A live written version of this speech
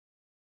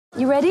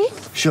You ready?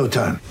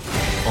 Showtime.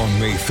 On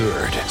May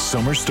 3rd,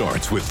 summer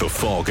starts with The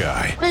Fall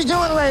Guy. Let's do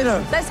it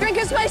later. Let's drink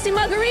a spicy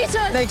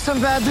margarita. Make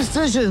some bad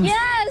decisions.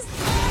 Yes!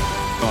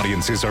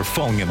 Audiences are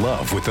falling in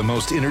love with the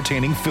most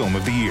entertaining film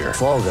of the year.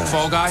 Fall Guy.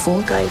 Fall Guy?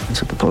 Fall guy.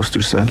 That's what the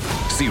poster said.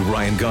 See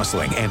Ryan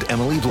Gosling and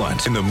Emily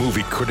Blunt in the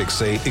movie critics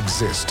say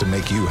exists to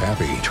make you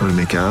happy. Trying to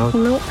make it out?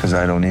 Nope. Because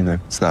I don't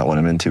either. It's not what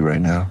I'm into right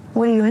now.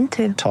 What are you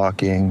into?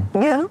 Talking.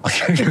 Yeah.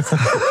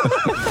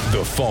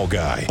 The Fall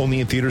Guy.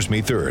 Only in theaters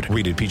May 3rd.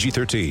 Rated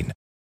PG-13.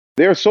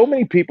 There are so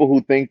many people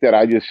who think that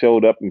I just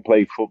showed up and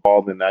played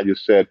football and I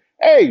just said,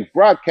 hey,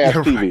 broadcast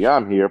TV,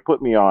 I'm here,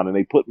 put me on, and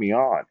they put me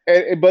on.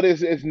 But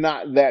it's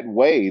not that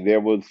way.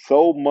 There was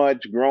so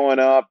much growing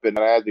up and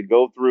I had to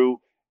go through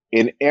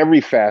in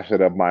every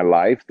facet of my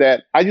life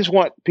that I just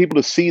want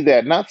people to see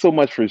that, not so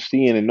much for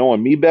seeing and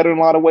knowing me better in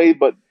a lot of ways,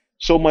 but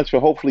so much for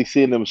hopefully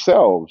seeing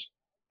themselves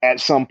at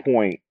some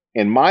point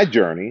in my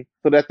journey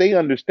so that they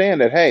understand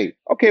that, hey,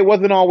 okay, it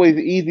wasn't always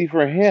easy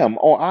for him.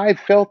 Oh, I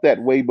felt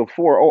that way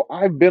before. Oh,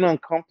 I've been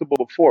uncomfortable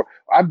before.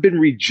 I've been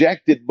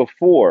rejected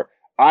before.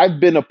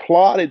 I've been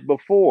applauded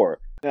before.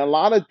 And a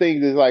lot of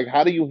things is like,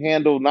 how do you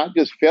handle not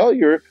just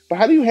failure, but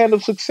how do you handle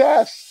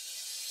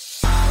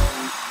success?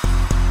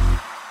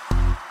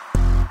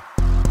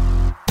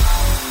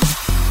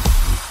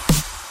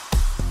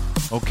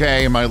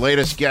 Okay, my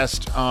latest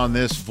guest on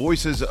this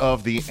Voices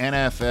of the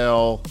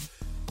NFL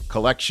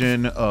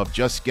collection of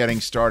Just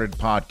Getting Started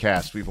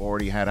podcast. We've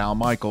already had Al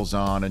Michaels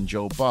on and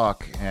Joe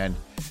Buck, and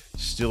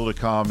still to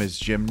come is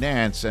Jim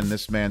Nantz and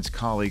this man's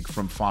colleague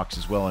from Fox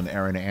as well, and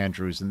Erin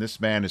Andrews. And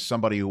this man is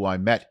somebody who I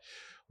met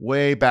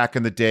way back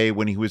in the day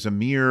when he was a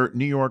mere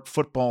New York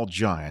football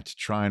giant,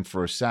 trying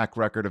for a sack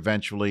record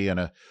eventually and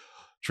a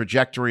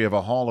trajectory of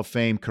a Hall of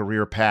Fame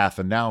career path.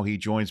 And now he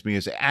joins me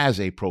as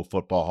a Pro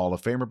Football Hall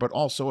of Famer, but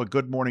also a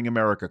Good Morning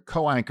America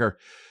co-anchor,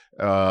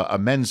 a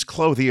men's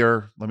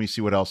clothier. Let me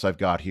see what else I've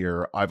got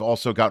here. I've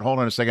also got, hold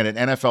on a second,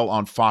 an NFL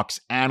on Fox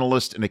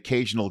analyst, an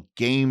occasional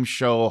game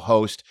show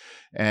host,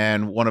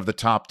 and one of the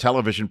top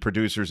television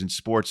producers in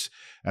sports,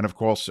 and of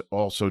course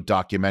also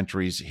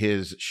documentaries.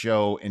 His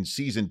show in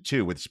season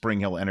 2 with Spring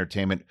Hill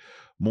Entertainment,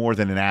 More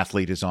Than an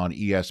Athlete, is on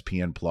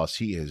ESPN+.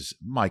 He is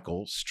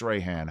Michael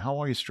Strahan.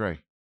 How are you, Stray?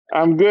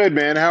 I'm good,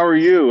 man. How are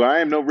you? I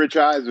am no Rich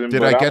Eisen.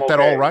 Did I get that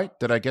all right?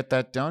 Did I get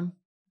that done?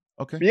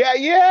 Okay.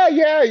 Yeah.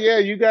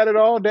 You got it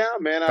all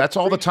down, man. That's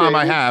all the time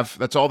I have.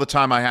 That's all the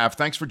time I have.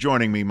 Thanks for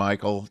joining me,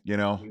 Michael. You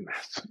know,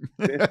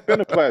 it's been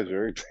a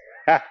pleasure.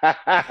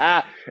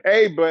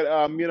 Hey, but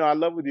I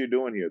love what you're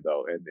doing here,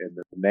 though, and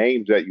the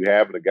names that you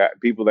have, and the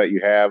people that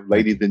you have,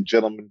 ladies and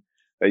gentlemen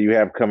that you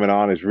have coming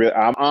on is real.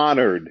 I'm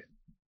honored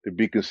to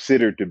be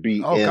considered to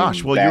be. Oh in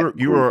gosh, well that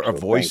you were group, a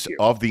so voice thank you.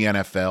 of the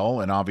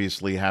NFL, and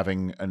obviously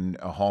having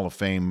a Hall of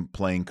Fame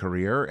playing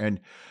career, and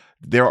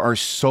there are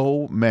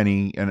so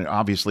many, and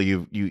obviously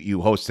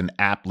you host an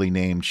aptly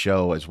named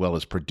show as well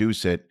as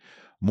produce it,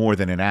 More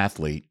Than an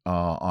Athlete,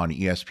 on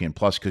ESPN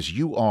Plus, because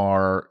you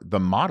are the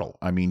model.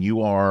 I mean,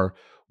 you are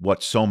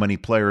what so many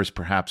players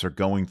perhaps are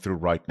going through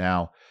right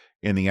now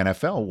in the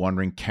NFL,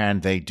 wondering, can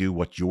they do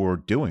what you're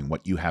doing,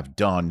 what you have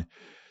done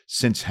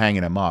since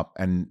hanging them up?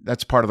 And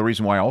that's part of the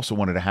reason why I also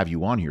wanted to have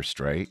you on here,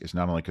 Stray, is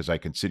not only because I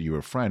consider you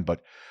a friend,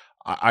 but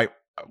I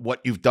what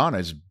you've done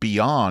is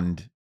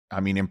beyond,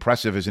 I mean,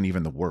 impressive isn't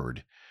even the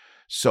word.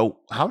 So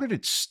how did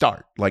it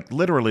start? Like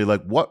literally,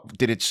 like what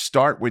did it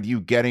start with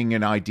you getting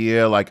an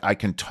idea? Like I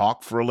can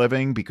talk for a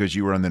living because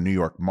you were in the New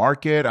York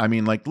market. I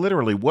mean, like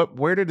literally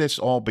where did this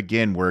all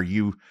begin where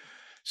you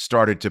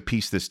started to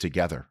piece this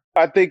together?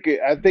 I think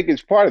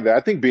it's part of that.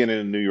 I think being in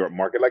the New York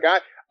market, like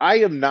I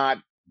am not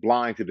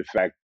blind to the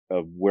fact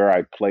of where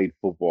I played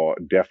football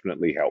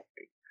definitely helped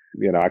me.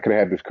 You know, I could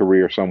have had this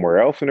career somewhere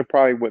else and it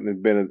probably wouldn't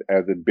have been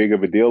as big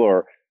of a deal,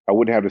 or I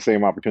wouldn't have the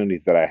same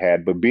opportunities that I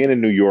had. But being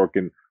in New York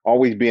and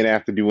always being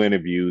asked to do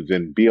interviews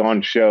and be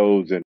on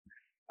shows, and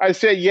I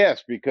said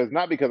yes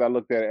not because I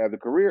looked at it as a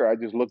career. I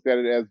just looked at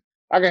it as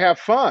I can have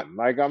fun.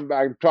 Like I'm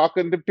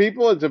talking to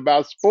people. It's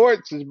about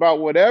sports. It's about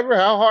whatever.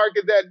 How hard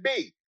could that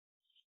be?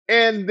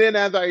 And then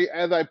as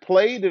I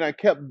played and I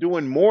kept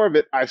doing more of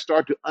it, I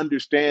started to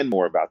understand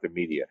more about the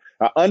media.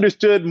 I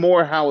understood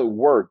more how it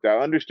worked. I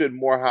understood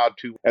more how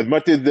to, as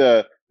much as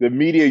the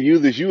media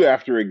uses you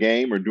after a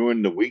game or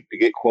during the week to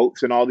get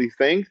quotes and all these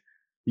things,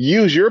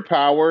 use your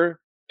power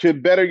to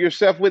better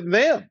yourself with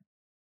them.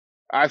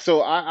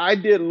 So I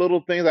did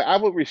little things. Like I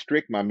would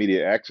restrict my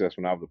media access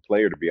when I was a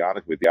player, to be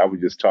honest with you. I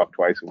would just talk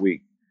twice a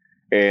week.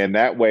 And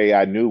that way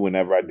I knew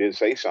whenever I did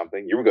say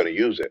something, you were going to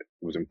use it.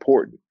 It was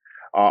important.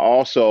 I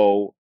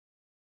also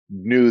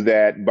knew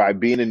that by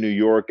being in New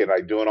York and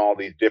like doing all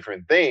these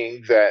different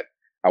things, that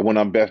I went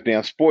on Best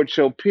Damn Sports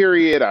Show,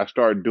 period. I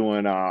started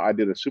doing, I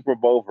did a Super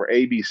Bowl for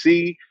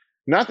ABC.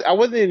 I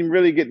wasn't even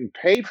really getting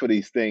paid for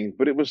these things,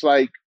 but it was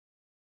like,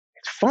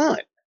 it's fun.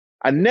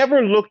 I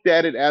never looked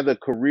at it as a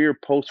career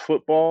post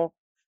football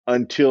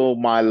until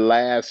my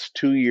last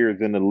 2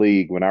 years in the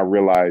league, when I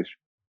realized,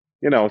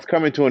 it's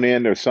coming to an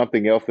end. There's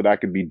something else that I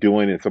could be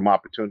doing, and some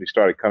opportunities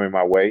started coming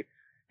my way.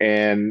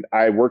 And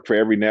I worked for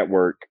every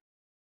network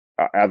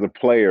as a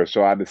player.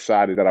 So I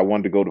decided that I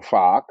wanted to go to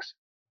Fox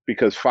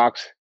because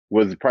Fox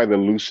was probably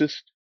the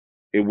loosest.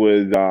 It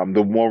was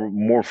the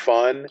more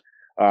fun,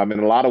 in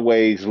a lot of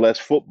ways, less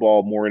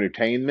football, more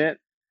entertainment.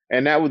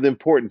 And that was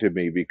important to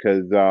me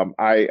because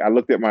I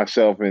looked at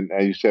myself and,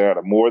 as you said,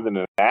 more than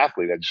an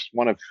athlete. I just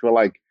want to feel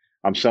like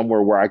I'm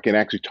somewhere where I can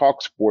actually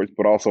talk sports,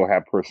 but also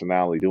have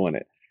personality doing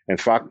it. And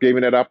Fox gave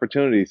me that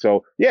opportunity.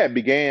 So, yeah, it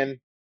began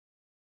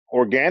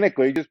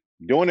organically, just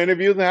doing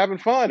interviews and having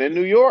fun in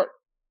New York.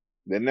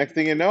 The next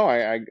thing you know,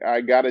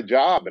 I got a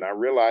job, and I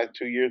realized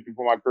 2 years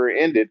before my career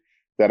ended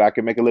that I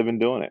could make a living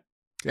doing it.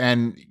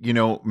 And,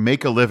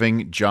 make a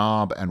living,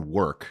 job, and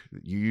work.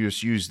 You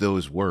just use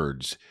those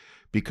words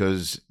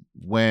because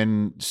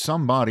when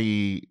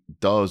somebody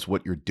does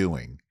what you're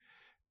doing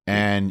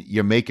and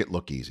you make it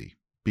look easy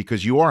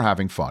because you are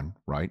having fun,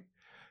 right?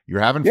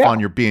 You're having fun.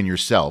 You're being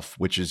yourself,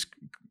 which is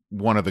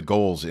one of the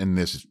goals in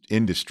this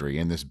industry,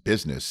 in this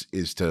business,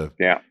 is to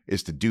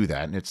do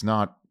that. And it's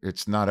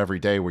not every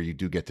day where you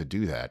do get to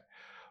do that,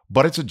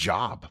 but it's a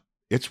job.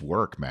 It's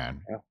work,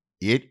 man. Yeah.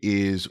 It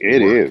is.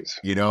 It is.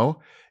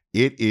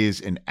 It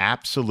is an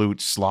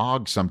absolute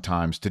slog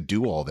sometimes to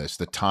do all this.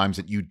 The times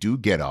that you do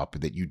get up,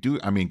 that you do.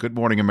 I mean, Good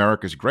Morning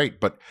America is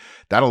great, but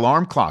that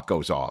alarm clock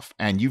goes off,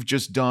 and you've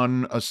just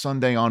done a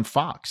Sunday on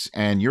Fox,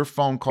 and your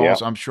phone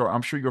calls. Yeah. I'm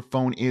sure your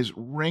phone is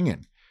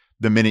ringing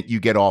the minute you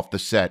get off the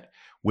set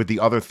with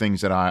the other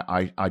things that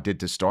I did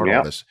to start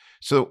all this.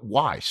 So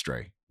why,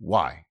 Stray?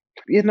 Why?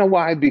 You know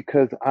why?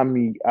 Because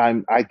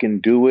I can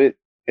do it.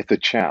 It's a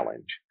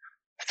challenge.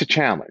 It's a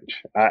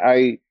challenge.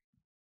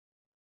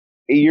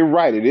 You're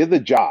right. It is a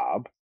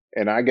job,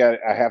 and I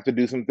have to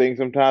do some things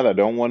sometimes I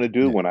don't want to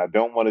do. When I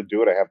don't want to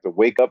do it, I have to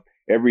wake up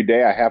every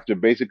day. I have to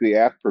basically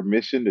ask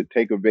permission to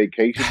take a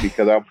vacation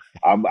because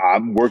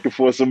I'm working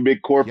for some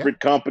big corporate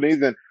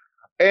companies,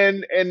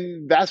 and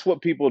that's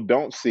what people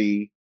don't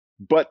see.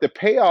 But the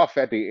payoff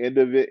at the end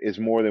of it is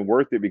more than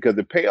worth it, because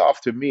the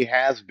payoff to me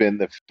has been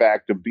the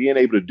fact of being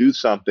able to do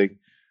something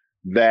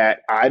that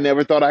I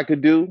never thought I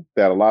could do,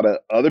 that a lot of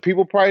other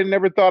people probably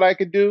never thought I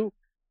could do,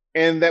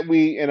 and that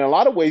we, in a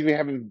lot of ways, we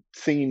haven't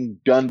seen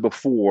done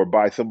before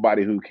by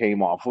somebody who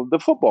came off of the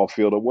football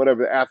field or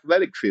whatever,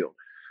 athletic field.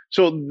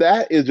 So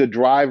that is a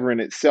driver in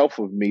itself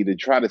of me to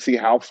try to see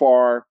how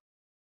far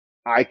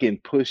I can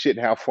push it,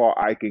 how far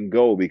I can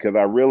go, because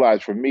I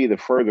realize for me, the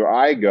further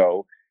I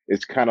go,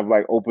 it's kind of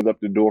like opens up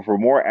the door for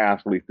more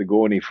athletes to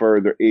go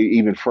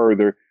even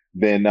further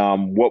than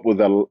what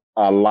was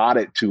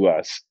allotted to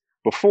us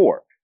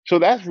before. So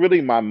that's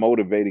really my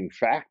motivating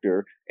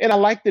factor. And I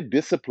like the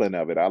discipline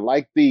of it. I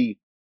like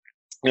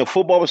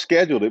football was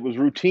scheduled. It was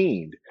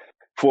routine.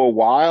 For a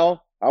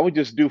while, I would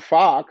just do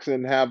Fox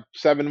and have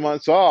 7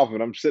 months off,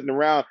 and I'm sitting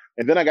around,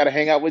 and then I got to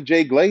hang out with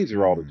Jay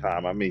Glazer all the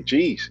time. I mean,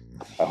 geez,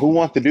 who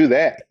wants to do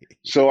that?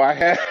 So I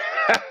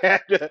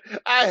had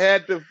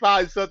to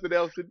find something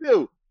else to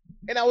do.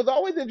 And I was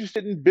always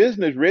interested in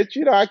business, Rich.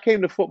 I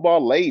came to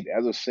football late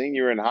as a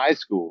senior in high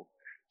school.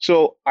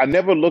 So I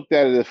never looked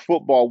at it as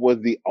football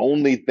was the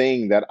only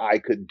thing that I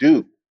could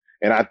do.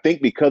 And I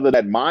think because of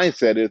that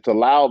mindset, it's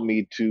allowed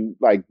me to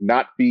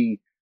not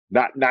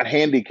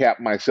handicap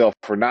myself,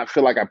 or not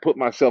feel like I put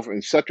myself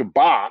in such a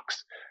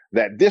box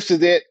that this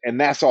is it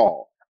and that's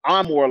all.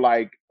 I'm more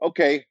like,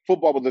 okay,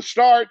 football was the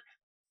start.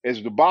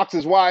 As the box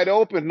is wide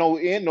open, no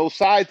end, no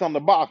sides on the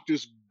box,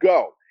 just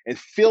go and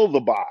fill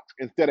the box.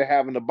 Instead of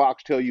having the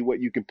box tell you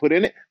what you can put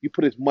in it, you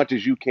put as much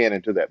as you can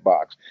into that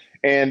box.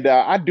 And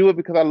I do it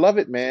because I love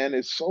it, man.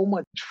 It's so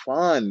much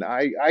fun.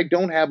 I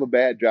don't have a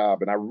bad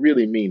job, and I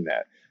really mean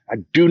that. I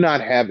do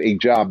not have a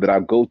job that I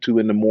go to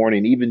in the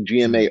morning, even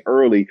GMA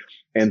early,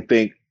 and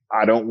think,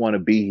 I don't want to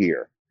be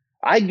here.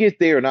 I get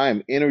there and I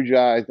am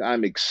energized.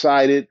 I'm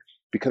excited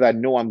because I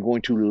know I'm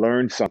going to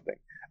learn something.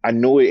 I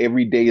know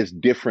every day is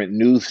different.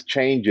 News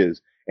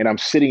changes. And I'm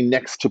sitting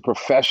next to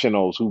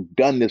professionals who've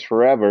done this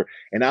forever,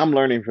 and I'm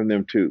learning from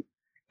them too.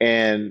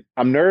 And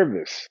I'm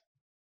nervous.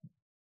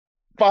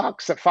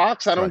 Fox,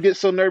 I don't get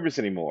so nervous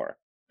anymore.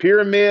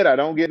 Pyramid, I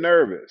don't get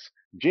nervous.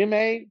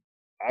 GMA,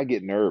 I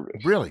get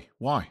nervous. Really?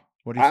 Why?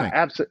 What do you think?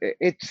 Absolutely.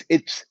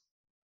 It's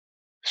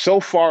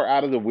so far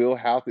out of the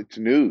wheelhouse. It's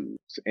news,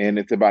 and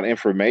it's about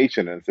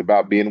information, and it's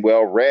about being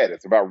well read.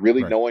 It's about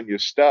really knowing your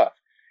stuff.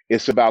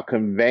 It's about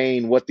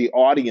conveying what the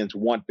audience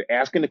wants to,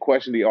 asking the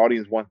question the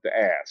audience wants to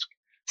ask,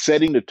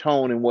 setting the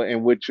tone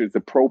in which is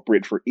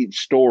appropriate for each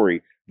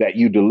story that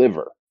you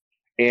deliver,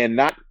 and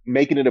not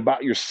making it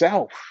about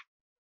yourself.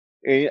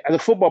 And as a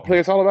football player,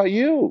 it's all about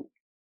you.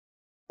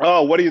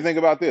 Oh, what do you think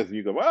about this? And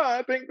you go, well,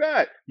 I think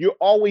that. You're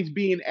always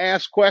being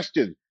asked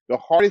questions. The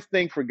hardest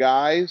thing for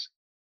guys,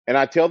 and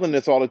I tell them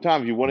this all the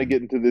time, if you want to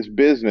get into this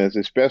business,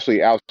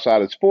 especially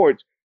outside of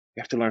sports,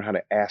 you have to learn how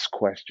to ask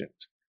questions.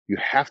 You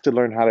have to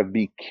learn how to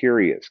be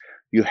curious.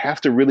 You have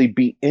to really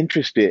be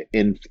interested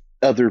in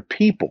other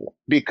people,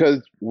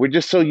 because we're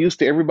just so used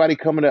to everybody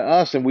coming to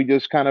us, and we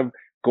just kind of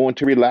go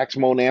into relax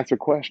mode and answer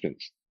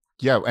questions.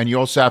 Yeah, and you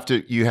also have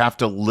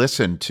to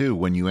listen too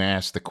when you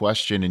ask the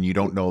question and you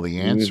don't know the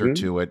answer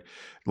to it.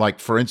 Like,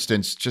 for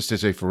instance,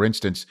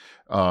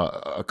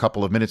 a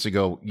couple of minutes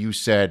ago, you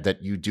said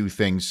that you do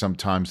things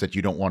sometimes that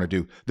you don't want to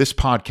do. This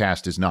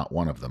podcast is not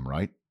one of them,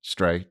 right?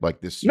 Stray,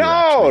 like this.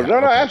 No, no,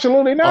 Okay.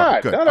 absolutely All right,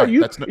 not. good. No, All no,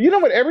 right, that's not, you know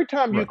what? Every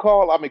time you right.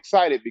 call, I'm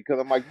excited because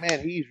I'm like,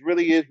 man, he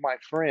really is my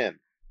friend.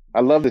 I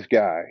love this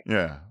guy.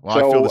 Yeah. Well,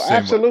 I feel the So same way.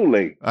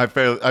 absolutely. I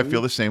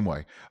feel the same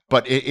way.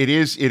 But it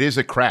is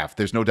a craft.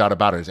 There's no doubt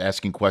about it. It's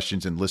asking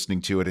questions and listening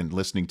to it and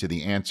listening to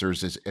the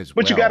answers as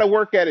But you got to well.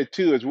 work at it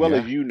too, as well Yeah.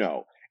 as you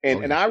know. Oh,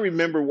 And yeah. I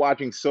remember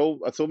watching so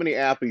many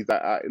athletes.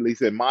 At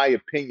least in my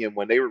opinion,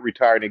 when they would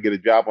retire and get a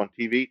job on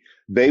TV,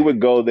 they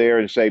would go there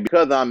and say,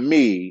 "Because I'm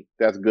me,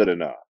 that's good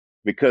enough.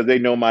 Because they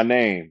know my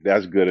name,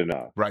 that's good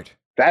enough." Right.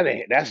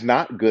 That's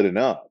not good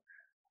enough.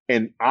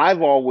 And I've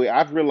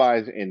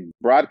realized in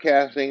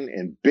broadcasting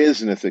and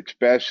business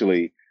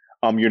especially,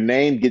 your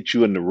name gets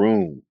you in the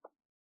room,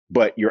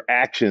 but your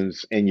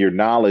actions and your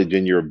knowledge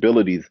and your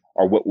abilities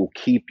are what will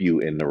keep you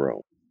in the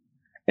room.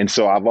 And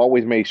so I've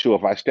always made sure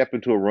if I step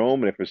into a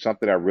room and if it's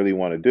something I really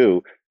want to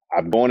do,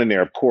 I'm going in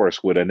there, of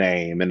course, with a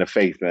name and a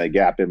face and a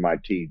gap in my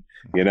teeth,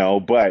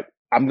 but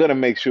I'm going to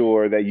make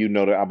sure that you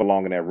know that I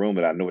belong in that room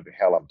and I know what the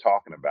hell I'm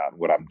talking about and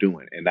what I'm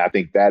doing. And I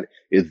think that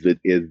is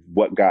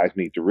what guys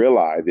need to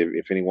realize.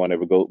 If anyone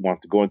ever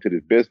wants to go into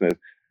this business,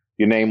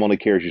 your name only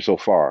carries you so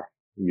far.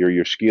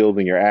 Your skills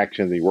and your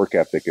actions and your work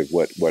ethic is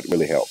what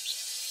really helps.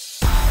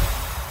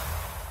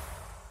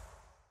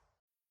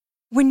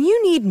 When you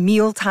need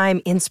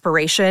mealtime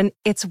inspiration,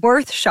 it's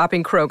worth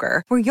shopping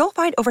Kroger, where you'll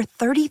find over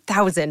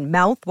 30,000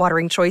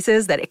 mouth-watering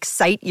choices that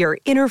excite your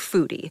inner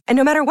foodie. And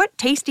no matter what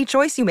tasty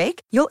choice you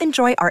make, you'll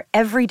enjoy our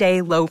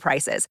everyday low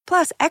prices,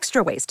 plus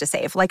extra ways to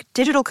save, like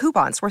digital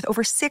coupons worth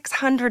over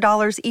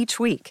 $600 each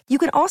week. You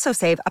can also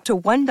save up to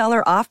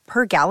 $1 off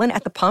per gallon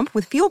at the pump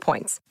with fuel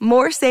points.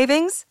 More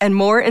savings and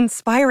more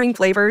inspiring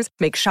flavors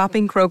make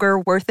shopping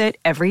Kroger worth it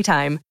every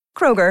time.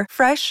 Kroger,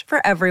 fresh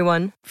for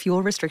everyone.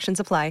 Fuel restrictions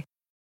apply.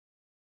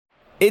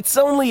 It's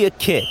only a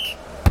kick,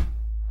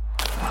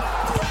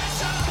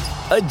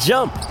 a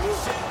jump,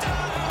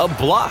 a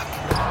block.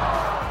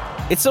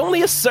 It's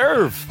only a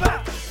serve.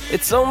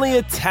 It's only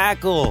a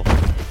tackle,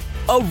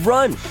 a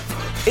run.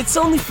 It's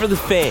only for the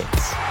fans.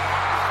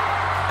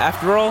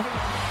 After all,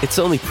 it's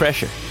only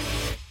pressure.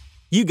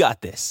 You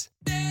got this.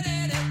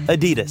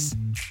 Adidas.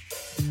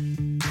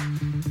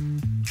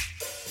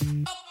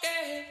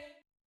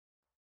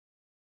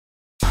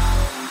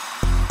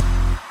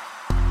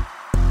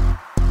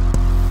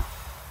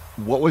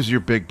 What was your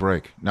big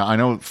break? Now, I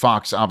know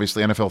Fox,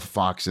 obviously NFL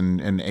Fox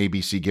and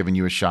ABC giving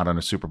you a shot on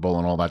a Super Bowl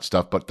and all that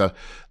stuff, but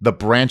the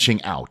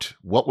branching out,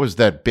 what was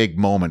that big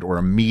moment or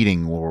a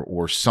meeting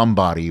or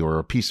somebody or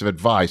a piece of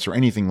advice or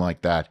anything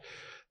like that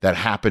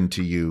happened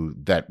to you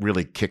that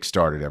really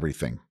kickstarted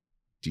everything,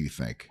 do you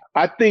think?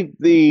 I think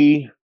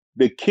the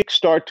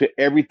kickstart to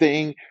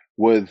everything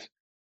was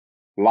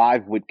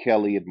Live with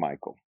Kelly and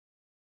Michael.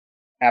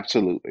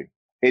 Absolutely.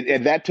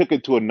 And that took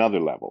it to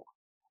another level.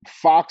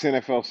 Fox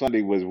NFL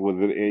Sunday was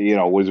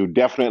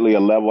definitely a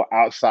level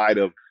outside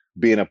of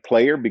being a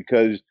player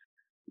because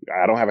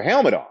I don't have a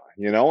helmet on,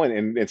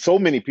 and so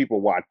many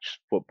people watch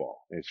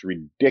football. It's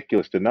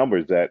ridiculous the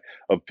numbers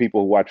of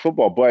people who watch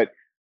football. But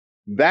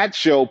that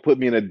show put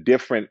me in in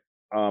front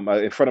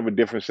of a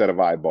different set of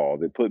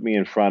eyeballs. It put me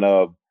in front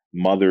of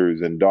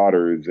mothers and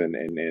daughters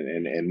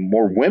and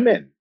more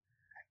women.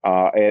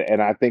 And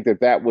I think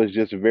that was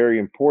just a very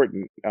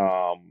important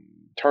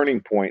turning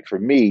point for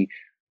me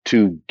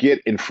to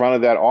get in front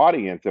of that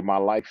audience. And my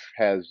life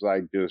has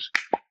just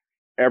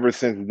ever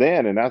since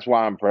then. And that's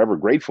why I'm forever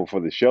grateful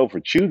for the show for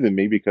choosing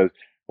me, because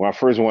when I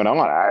first went on,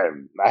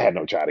 I had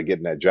no try to get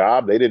in that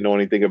job. They didn't know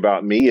anything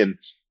about me, and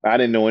I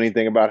didn't know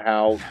anything about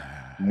how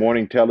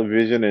morning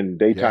television and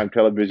daytime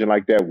television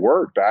like that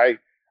worked.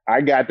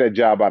 I got that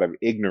job out of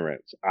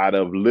ignorance, out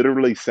of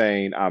literally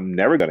saying, I'm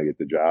never going to get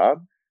the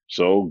job.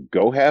 So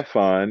go have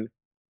fun,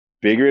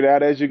 figure it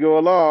out as you go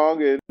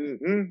along,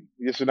 and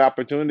it's an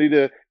opportunity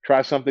to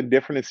try something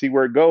different and see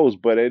where it goes.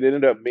 But it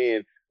ended up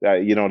being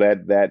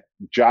that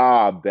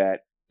job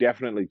that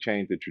definitely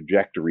changed the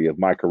trajectory of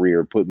my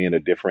career, put me in a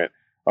different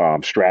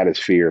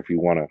stratosphere, if you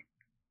want to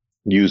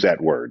use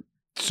that word.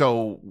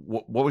 So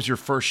what was your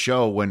first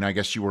show when I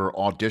guess you were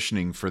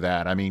auditioning for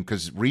that? I mean,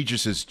 because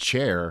Regis's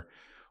chair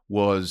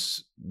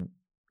was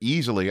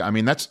easily, I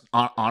mean, that's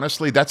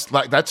honestly,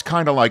 that's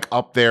kind of like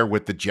up there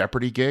with the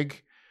Jeopardy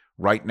gig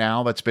right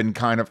now. That's been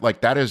kind of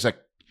like, that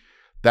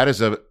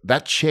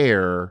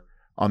chair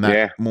on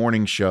that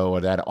morning show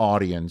or that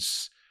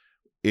audience,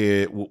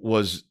 it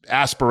was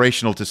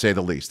aspirational to say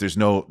the least. There's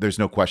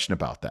no question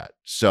about that.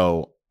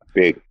 So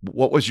big.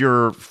 What was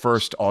your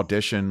first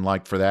audition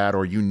like for that?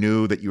 Or you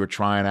knew that you were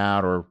trying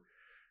out, or,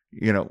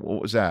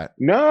 what was that?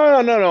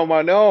 No.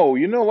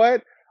 You know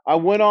what?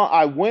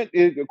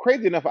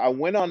 Crazy enough, I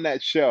went on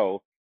that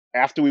show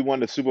after we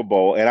won the Super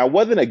Bowl, and I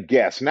wasn't a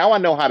guest. Now I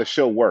know how the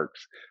show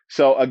works.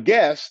 So a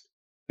guest,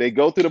 they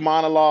go through the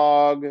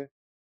monologue,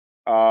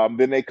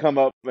 then they come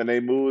up and they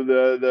move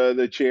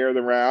the chairs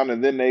around,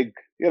 and then they,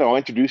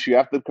 introduce you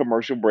after the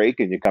commercial break,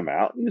 and you come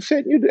out and you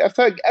sit, that's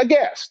like a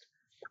guest.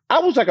 I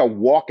was like a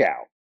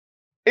walkout.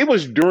 It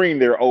was during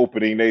their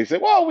opening. They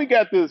said, well, we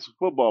got this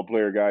football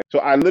player guy. So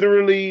I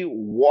literally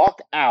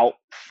walk out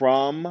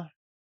from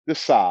the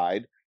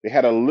side. They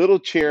had a little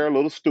chair, a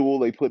little stool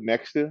they put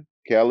next to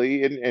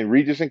Kelly and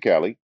Regis and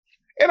Kelly.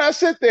 And I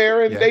sit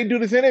there and they do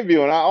this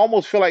interview. And I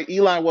almost feel like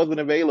Eli wasn't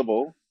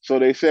available. So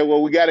they said,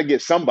 well, we got to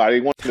get somebody.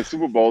 They won the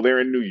Super Bowl.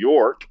 They're in New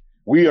York.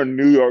 We are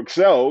New York.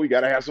 So we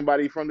got to have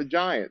somebody from the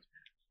Giants.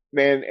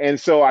 Man, and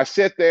so I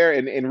sat there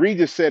and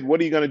Regis said, what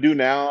are you going to do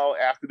now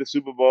after the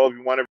Super Bowl if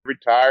you want to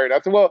retire? And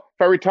I said, well,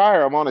 if I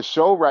retire, I'm on a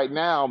show right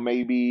now,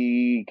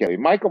 maybe Kelly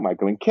Michael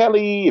and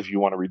Kelly, if you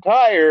want to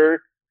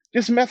retire,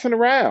 just messing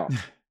around.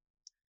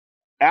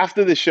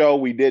 After the show,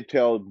 we did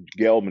tell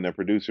Gelman, the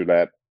producer,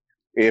 that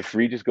if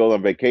Regis goes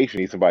on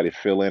vacation, needs somebody to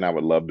fill in, I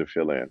would love to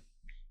fill in.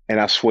 And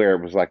I swear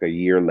it was like a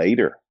year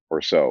later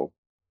or so.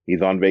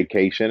 He's on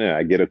vacation and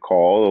I get a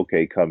call,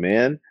 okay, come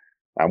in.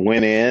 I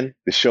went in,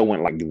 the show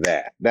went like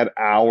that. That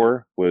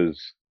hour was,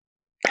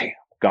 bam,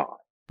 gone.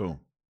 Boom.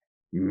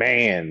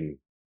 Man,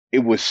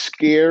 it was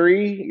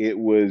scary.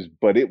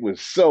 But it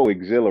was so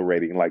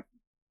exhilarating. Like,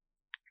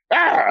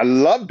 I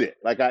loved it.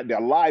 Like the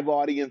live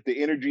audience,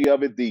 the energy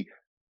of it,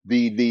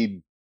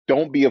 the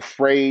don't be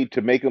afraid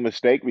to make a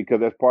mistake because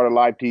that's part of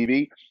live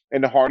TV.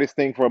 And the hardest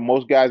thing for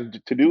most guys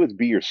to do is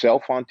be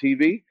yourself on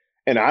TV.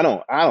 And I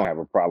don't have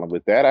a problem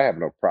with that. I have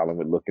no problem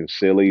with looking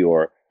silly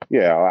or,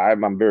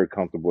 I'm very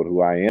comfortable with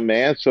who I am,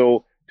 man.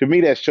 So to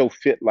me, that show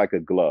fit like a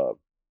glove.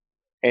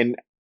 And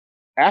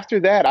after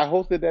that, I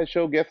hosted that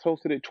show, guest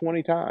hosted it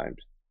 20 times.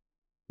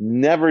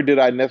 Never did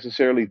I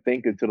necessarily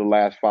think until the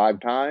last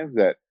 5 times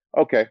that,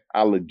 okay,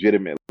 I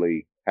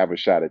legitimately have a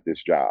shot at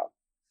this job.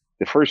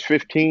 The first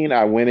 15,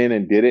 I went in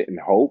and did it in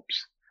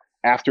hopes.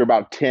 After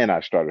about 10,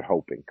 I started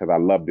hoping because I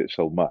loved it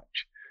so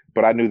much.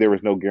 But I knew there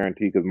was no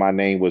guarantee because my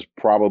name was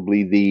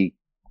probably the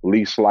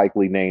least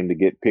likely name to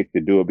get picked to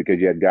do it because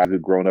you had guys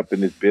who'd grown up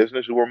in this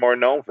business who were more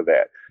known for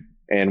that.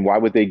 And why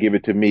would they give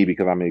it to me?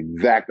 Because I'm the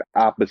exact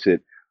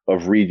opposite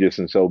of Regis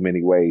in so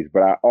many ways.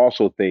 But I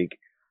also think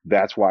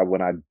that's why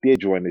when I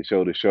did join the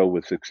show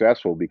was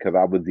successful because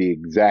I was the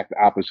exact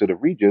opposite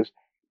of Regis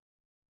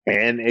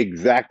and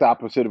exact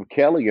opposite of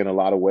Kelly in a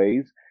lot of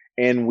ways.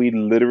 And we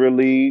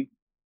literally,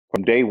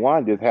 from day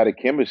one, just had a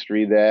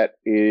chemistry that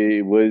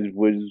it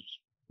was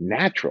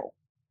natural.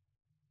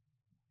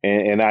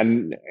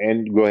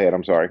 And go ahead.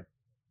 I'm sorry.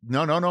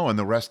 No. And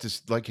the rest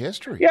is like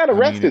history. Yeah, the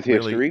rest is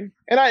history.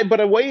 Really... But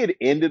the way it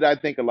ended, I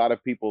think a lot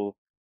of people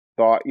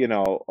thought,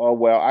 oh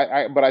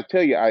well. But I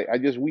tell you,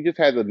 we just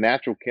had a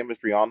natural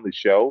chemistry on the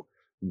show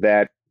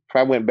that if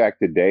I went back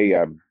today,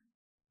 I'm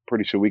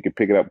pretty sure we could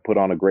pick it up and put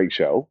on a great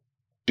show.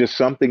 Just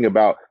something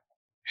about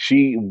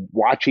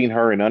watching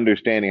her and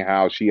understanding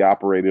how she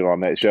operated on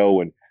that show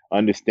and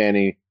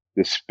understanding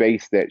the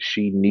space that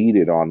she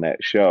needed on that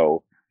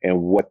show.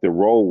 And what the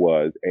role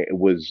was, it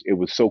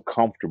was so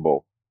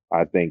comfortable,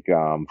 I think,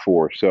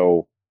 for.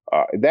 So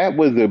that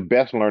was the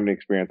best learning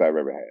experience I've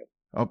ever had.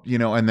 Oh,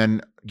 and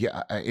then,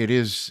 it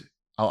is,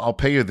 I'll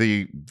pay you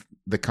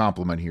the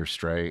compliment here,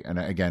 Stray. And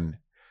again,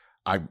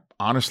 I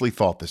honestly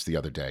thought this the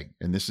other day,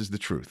 and this is the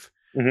truth.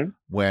 Mm-hmm.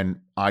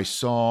 When I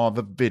saw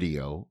the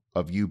video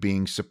of you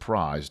being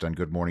surprised on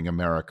Good Morning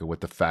America with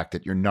the fact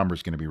that your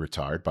number's going to be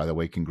retired. By the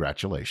way,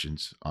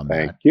 congratulations on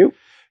that. Thank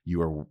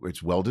you.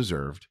 It's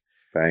well-deserved.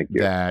 Thank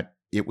you. That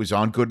it was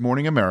on Good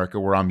Morning America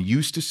where I'm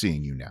used to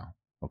seeing you now.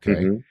 Okay.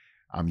 Mm-hmm.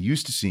 I'm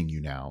used to seeing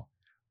you now.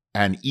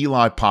 And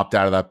Eli popped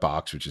out of that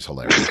box, which is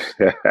hilarious.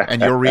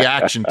 And your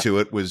reaction to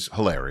it was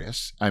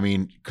hilarious. I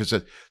mean, because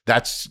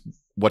that's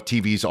what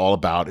TV is all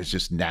about, is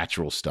just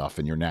natural stuff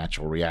and your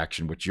natural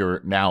reaction, which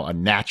you're now a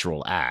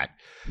natural at.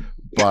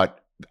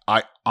 But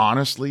I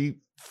honestly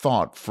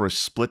thought for a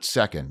split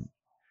second,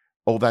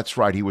 oh, that's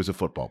right, he was a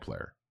football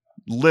player.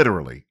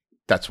 Literally,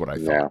 that's what I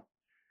thought.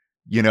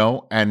 Yeah.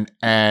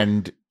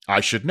 And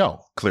I should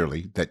know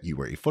clearly that you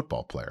were a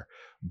football player,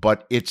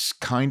 but it's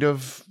kind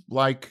of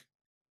like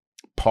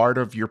part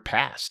of your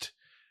past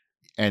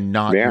and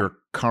not your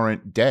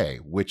current day,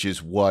 which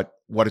is what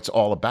it's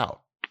all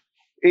about.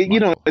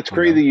 It's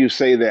crazy you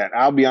say that.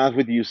 I'll be honest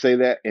with you say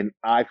that, and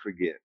I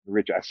forget.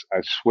 Rich,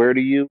 I swear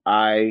to you,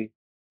 I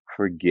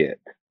forget.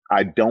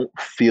 I don't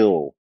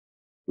feel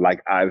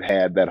like I've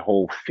had that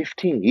whole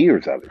 15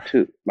 years of it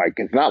too. Like,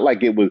 it's not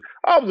like it was,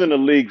 I was in the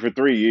league for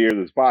 3 years,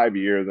 it's 5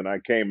 years, and I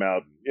came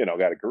out,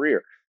 got a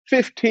career.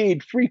 15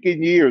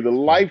 freaking years, a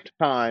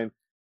lifetime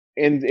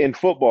in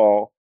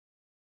football,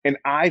 and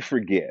I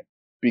forget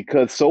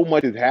because so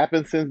much has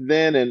happened since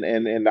then,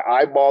 and the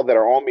eyeball that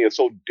are on me is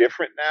so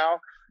different now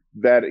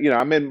that,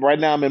 I'm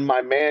in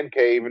my man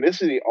cave, and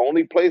this is the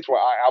only place where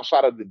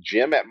outside of the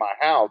gym at my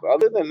house,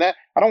 other than that,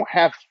 I don't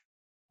have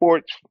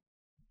sports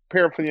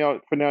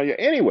paraphernalia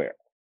anywhere.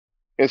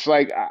 It's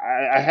like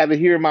I have it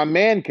here in my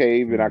man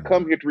cave, and I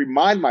come here to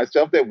remind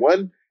myself that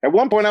at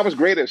one point I was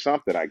great at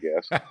something, I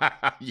guess.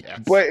 Yes.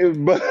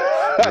 But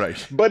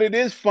right. But it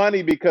is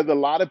funny because a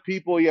lot of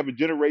people, you have a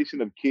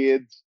generation of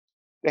kids,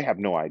 they have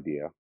no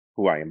idea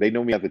who I am. They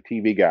know me as the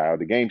TV guy or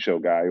the game show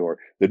guy or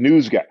the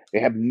news guy. They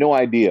have no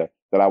idea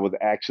that I was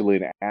actually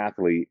an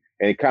athlete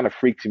And it kind of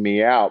freaks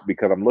me out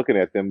because I'm looking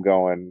at them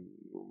going,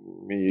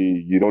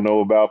 you don't know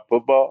about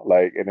football?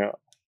 Like,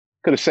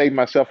 could have saved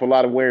myself a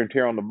lot of wear and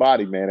tear on the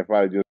body, man, if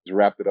I had just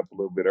wrapped it up a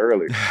little bit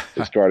earlier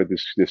and started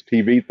this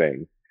TV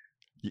thing.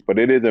 But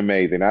it is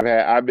amazing.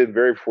 I've been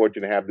very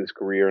fortunate to have this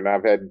career, and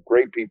I've had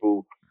great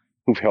people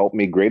who've helped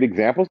me, great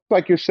examples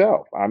like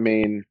yourself. I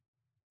mean,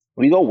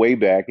 we go way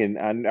back, and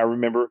I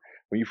remember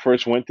when you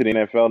first went to the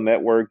NFL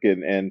Network,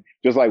 and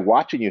just like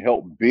watching you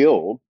help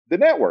build the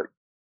network.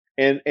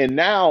 And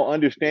now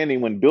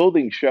understanding when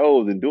building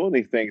shows and doing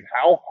these things,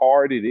 how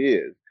hard it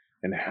is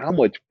and how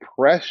much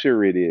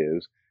pressure it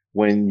is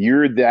when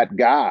you're that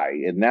guy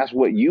and that's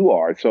what you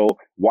are. So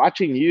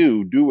watching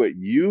you do what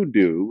you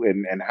do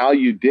and how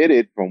you did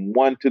it from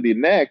one to the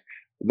next,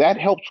 that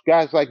helps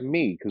guys like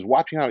me, because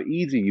watching how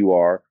easy you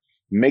are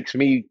makes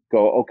me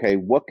go, okay,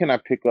 what can I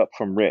pick up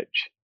from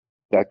Rich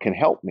that can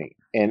help me?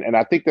 And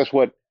I think that's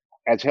what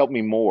has helped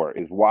me more,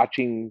 is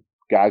watching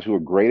guys who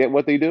are great at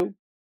what they do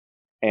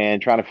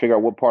and trying to figure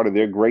out what part of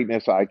their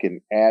greatness I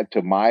can add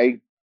to my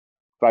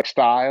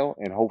style,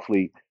 and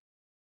hopefully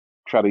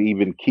try to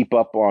even keep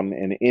up on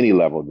in any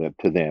level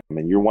to them.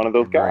 And you're one of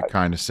those guys. Very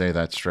kind to say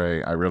that,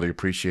 Stray. I really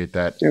appreciate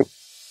that. Yeah.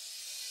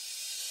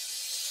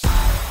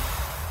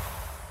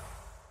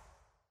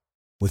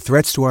 With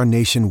threats to our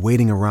nation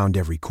waiting around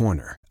every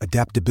corner,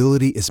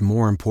 adaptability is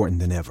more important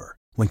than ever.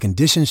 When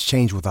conditions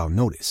change without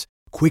notice,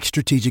 quick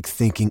strategic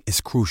thinking is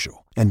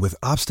crucial. And with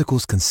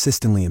obstacles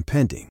consistently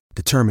impending,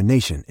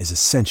 determination is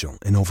essential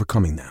in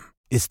overcoming them.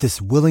 It's this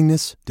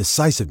willingness,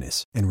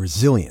 decisiveness, and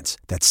resilience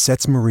that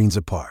sets Marines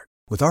apart.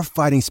 With our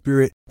fighting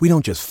spirit, we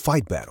don't just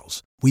fight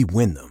battles, we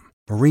win them.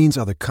 Marines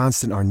are the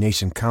constant our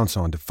nation counts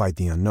on to fight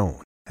the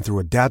unknown. And through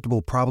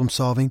adaptable problem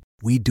solving,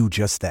 we do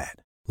just that.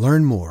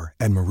 Learn more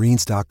at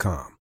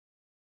marines.com.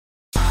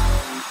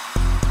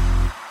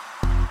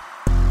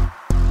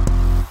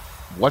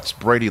 What's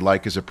Brady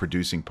like as a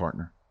producing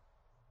partner?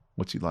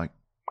 What's he like?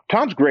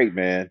 Tom's great,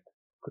 man.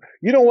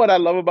 You know what I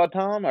love about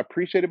Tom? I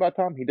appreciate about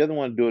Tom? He doesn't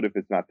want to do it if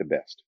it's not the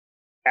best.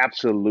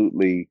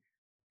 Absolutely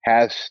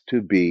has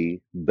to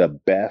be the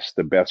best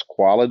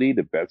quality,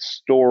 the best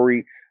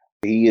story.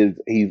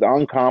 He's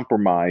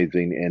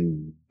uncompromising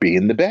in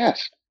being the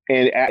best.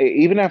 And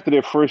even after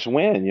their first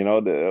win,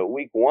 the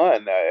week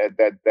one,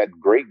 that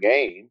great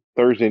game,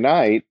 Thursday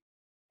night,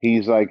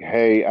 he's like,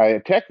 hey, I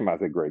texted him, I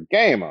said, great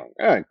game.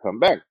 Come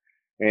back.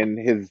 And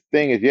his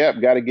thing is, yep,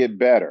 got to get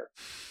better.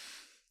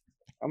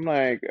 I'm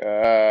like,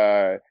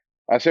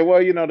 I said, well,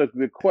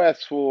 the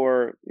quest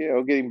for,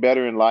 getting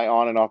better in light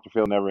on and off the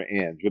field never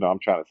ends. I'm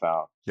trying to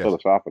sound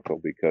philosophical,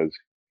 because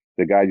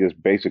the guy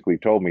just basically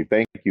told me,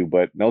 thank you,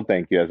 but no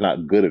thank you. That's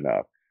not good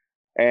enough.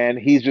 And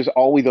he's just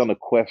always on the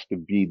quest to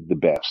be the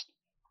best.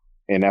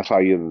 And that's how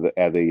you,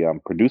 as a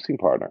producing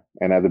partner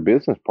and as a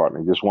business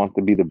partner, just want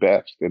to be the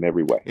best in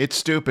every way. It's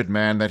stupid,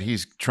 man, that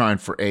he's trying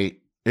for 8.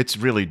 It's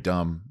really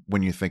dumb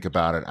when you think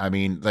about it. I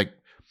mean, like,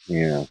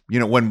 yeah,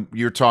 when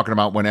you're talking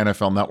about when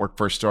NFL Network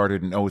first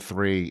started in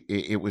 2003,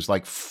 it was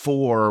like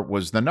 4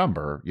 was the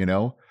number,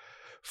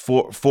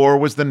 4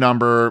 was the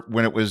number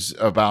when it was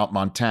about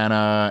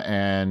Montana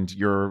and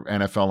your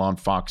NFL on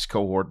Fox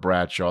cohort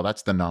Bradshaw.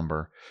 That's the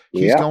number.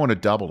 He's going to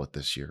double it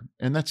this year,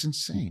 and that's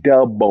insane.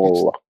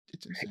 Double.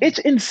 It's insane. It's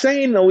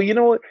insane, though,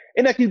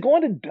 and like he's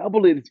going to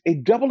double it.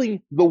 It's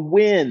doubling the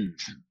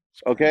wins,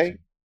 okay?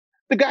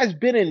 The guy's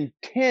been in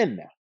 10.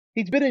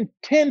 He's been in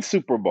 10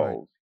 Super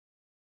Bowls.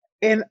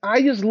 Right. And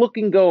I just look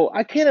and go,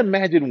 I can't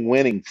imagine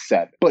winning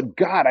 7. But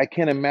God, I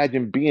can't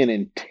imagine being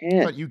in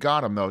 10. But you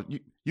got him, though.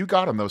 You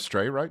got him, though,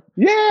 Stray, right?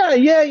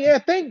 Yeah.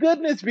 Thank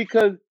goodness,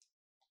 because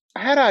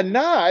had I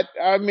not,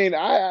 I mean,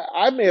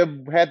 I may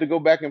have had to go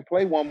back and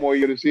play one more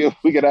year to see if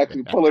we could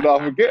actually pull it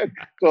off again.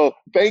 So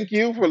thank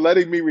you for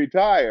letting me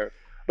retire.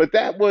 But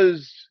that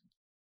was,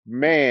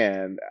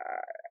 man,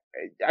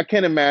 I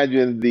can't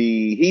imagine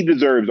he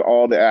deserves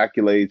all the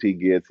accolades he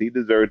gets. He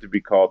deserves to be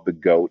called the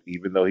GOAT,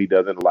 even though he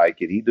doesn't like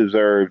it. He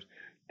deserves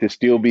to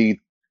still be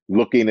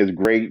looking as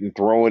great and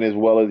throwing as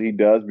well as he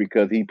does,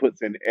 because he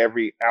puts in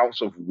every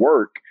ounce of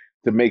work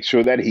to make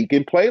sure that he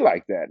can play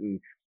like that. And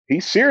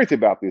he's serious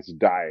about this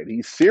diet.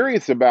 He's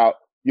serious about,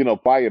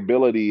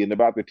 viability and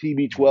about the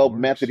TB12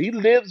 method. He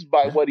lives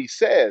by what he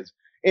says.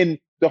 And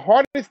the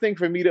hardest thing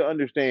for me to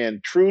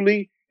understand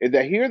truly is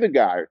that here's the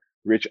guy,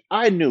 Rich,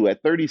 I knew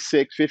at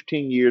 36,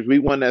 15 years, we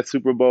won that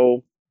Super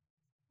Bowl.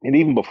 And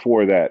even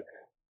before that,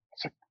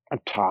 I'm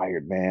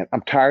tired, man.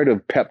 I'm tired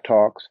of pep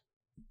talks.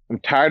 I'm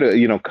tired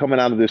of, coming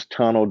out of this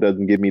tunnel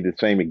doesn't give me the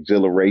same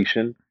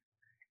exhilaration.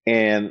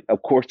 And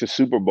of course the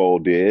Super Bowl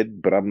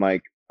did, but I'm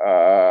like,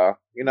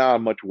 how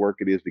much work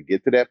it is to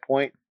get to that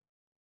point.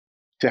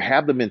 To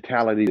have the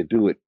mentality to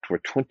do it for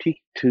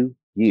 22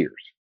 years,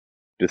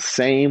 the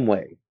same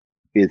way,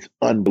 is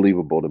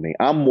unbelievable to me.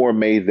 I'm more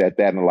amazed at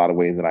that in a lot of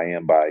ways than I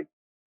am by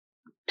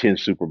 10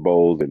 Super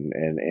Bowls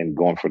and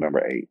going for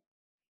number 8.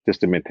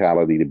 Just the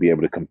mentality to be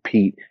able to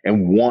compete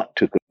and want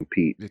to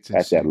compete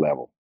at that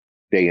level,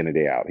 day in and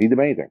day out. He's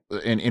amazing.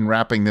 In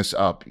wrapping this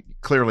up,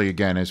 clearly,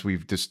 again, as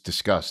we've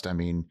discussed, I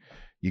mean,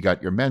 You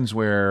got your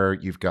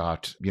menswear, you've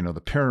got,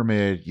 the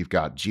Pyramid, you've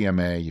got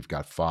GMA, you've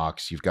got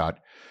Fox, you've got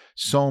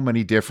so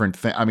many different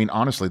things. I mean,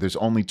 honestly, there's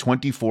only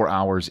 24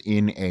 hours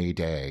in a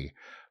day.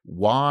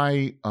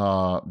 Why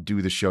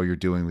do the show you're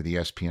doing with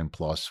ESPN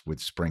Plus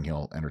with Spring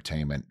Hill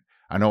Entertainment?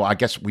 I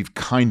guess we've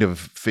kind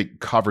of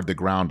covered the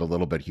ground a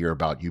little bit here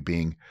about you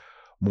being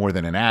more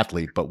than an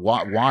athlete, but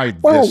why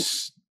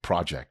this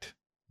project,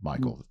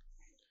 Michael?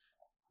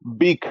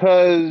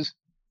 Because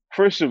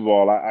first of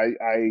all,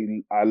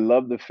 I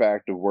love the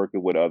fact of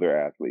working with other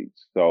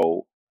athletes.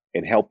 So,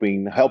 and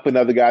helping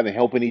other guys and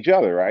helping each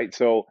other, right?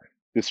 So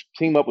this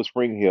team up with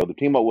Spring Hill, the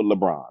team up with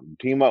LeBron, the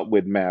team up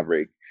with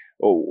Maverick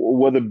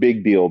was a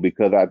big deal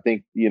because I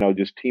think,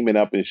 just teaming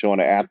up and showing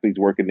the athletes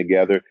working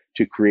together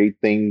to create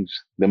things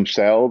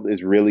themselves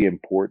is really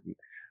important.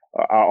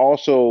 I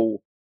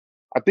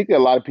think that a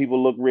lot of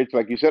people look rich,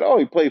 like you said, oh,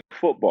 he played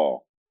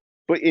football.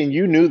 And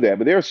you knew that.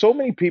 But there are so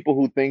many people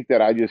who think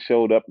that I just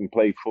showed up and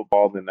played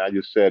football and I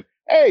just said,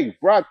 hey,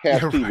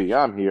 broadcast TV,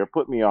 I'm here,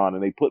 put me on.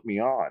 And they put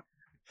me on.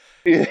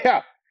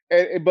 Yeah.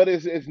 But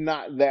it's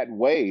not that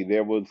way.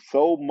 There was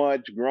so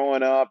much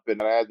growing up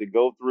and I had to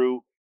go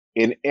through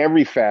in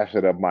every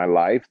facet of my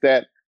life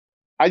that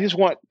I just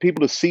want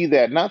people to see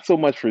that, not so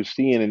much for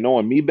seeing and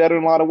knowing me better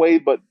in a lot of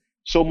ways, but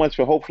so much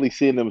for hopefully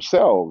seeing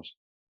themselves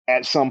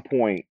at some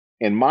point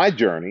in my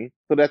journey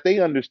so that they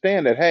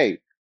understand that, hey,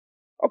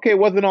 okay, it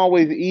wasn't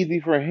always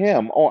easy for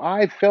him. Oh,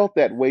 I felt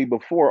that way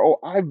before. Oh,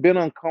 I've been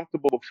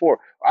uncomfortable before.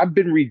 I've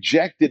been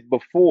rejected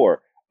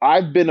before.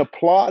 I've been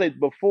applauded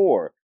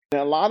before.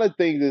 And a lot of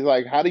things is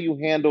like, how do you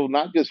handle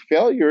not just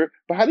failure,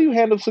 but how do you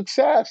handle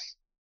success?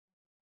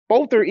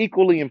 Both are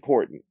equally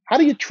important. How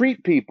do you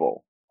treat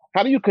people?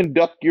 How do you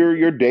conduct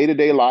your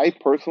day-to-day life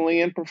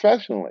personally and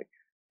professionally?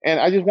 And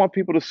I just want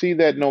people to see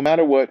that no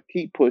matter what,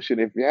 keep pushing.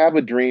 If you have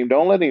a dream,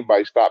 don't let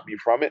anybody stop you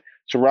from it.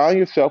 Surround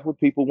yourself with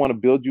people who want to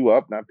build you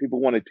up, not people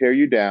who want to tear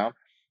you down.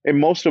 And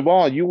most of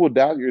all, you will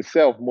doubt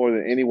yourself more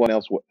than anyone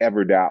else will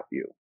ever doubt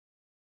you.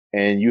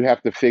 And you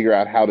have to figure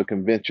out how to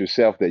convince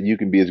yourself that you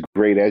can be as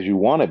great as you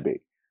want to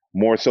be,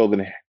 more so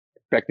than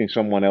expecting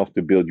someone else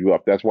to build you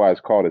up. That's why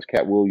it's called, as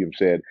Cat Williams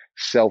said,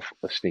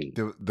 self-esteem.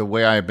 The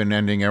way I've been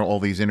ending all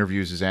these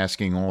interviews is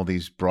asking all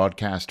these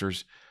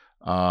broadcasters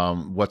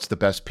what's the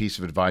best piece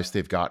of advice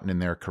they've gotten in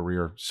their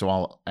career. So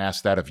I'll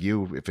ask that of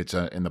you, if it's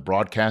in the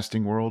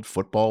broadcasting world,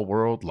 football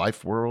world,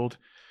 life world,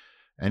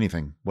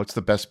 anything. What's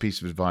the best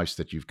piece of advice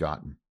that you've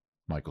gotten,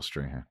 Michael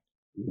Strahan?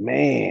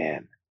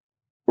 Man,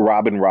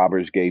 Robin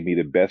Roberts gave me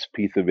the best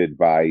piece of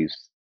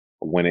advice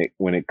when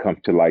it comes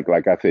to like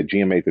I said,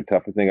 GMA is the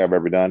toughest thing I've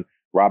ever done.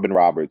 Robin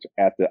Roberts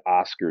at the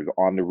Oscars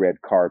on the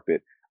red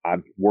carpet.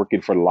 I'm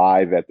working for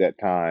Live at that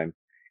time.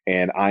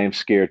 And I am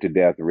scared to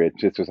death, Rich.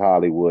 This is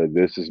Hollywood.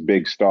 This is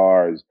big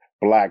stars,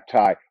 black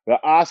tie. The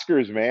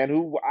Oscars,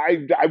 man,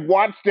 I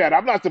watched that.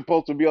 I'm not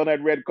supposed to be on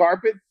that red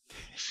carpet.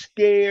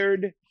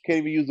 Scared. Can't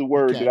even use the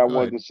word that I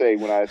wanted to say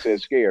when I said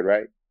scared,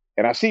 right?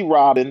 And I see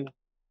Robin,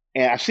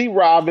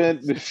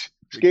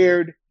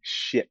 scared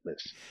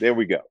shitless. There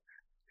we go.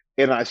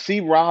 And I see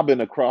Robin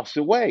across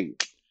the way.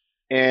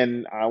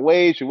 And I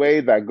wave, she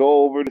waves, I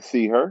go over to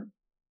see her.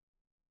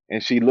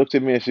 And she looks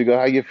at me and she goes,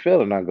 how you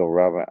feeling? I go,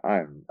 Robin,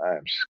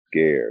 I'm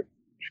scared.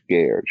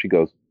 She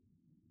goes,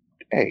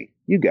 hey,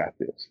 you got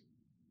this.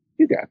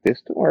 You got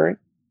this. Don't worry.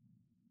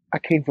 I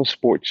came from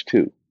sports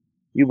too.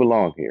 You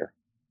belong here.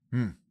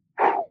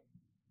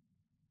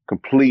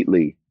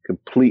 Completely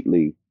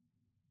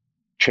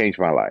changed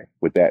my life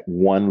with that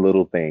one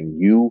little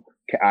thing.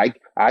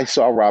 I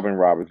saw Robin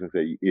Roberts and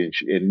said,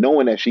 and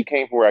knowing that she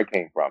came from where I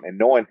came from and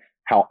knowing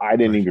how I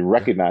didn't even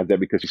recognize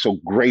that because she's so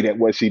great at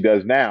what she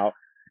does now.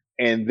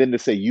 And then to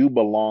say, you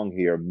belong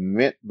here,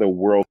 meant the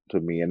world to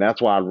me. And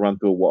that's why I'd run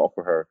through a wall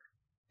for her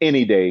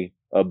any day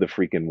of the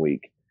freaking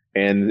week.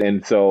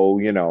 And so,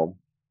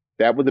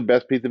 that was the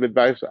best piece of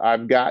advice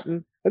I've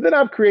gotten. And then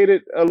I've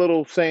created a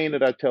little saying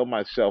that I tell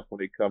myself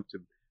when it comes to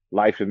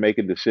life and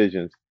making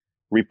decisions.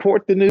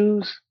 Report the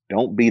news,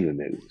 don't be the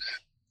news.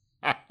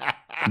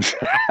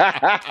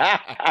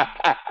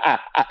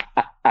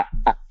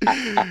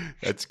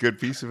 That's a good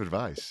piece of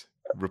advice.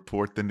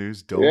 Report the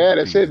news, don't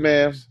that's it,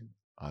 man.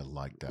 I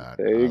like that.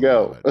 There you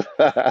go.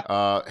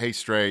 Hey,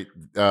 Stray,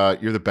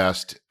 you're the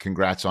best.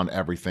 Congrats on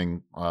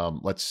everything.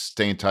 Let's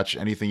stay in touch.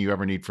 Anything you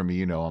ever need from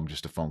me, I'm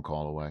just a phone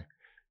call away.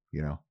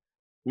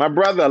 My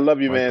brother, I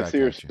love you, Right man. back at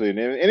Seriously. And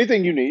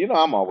anything you need,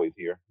 I'm always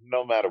here,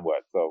 no matter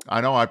what. So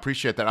I know, I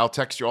appreciate that. I'll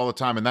text you all the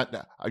time. And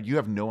that you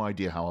have no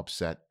idea how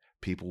upset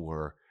people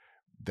were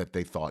that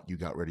they thought you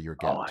got rid of your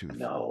gap tooth.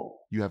 No.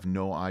 You have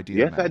no idea.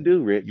 Yes, man. I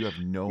do, Rich. You have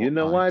no You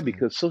know why? idea.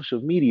 Because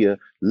social media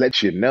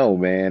lets you know,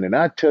 man. And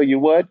I tell you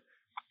what,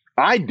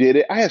 I did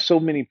it. I had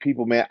so many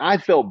people, man. I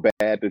felt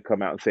bad to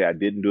come out and say I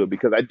didn't do it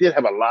because I did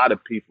have a lot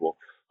of people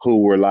who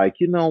were like,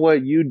 you know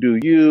what, you do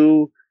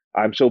you.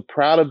 I'm so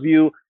proud of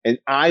you. And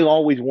I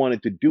always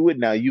wanted to do it.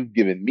 Now you've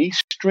given me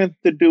strength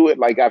to do it.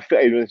 Like I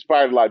felt, it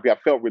inspired a lot of people.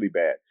 I felt really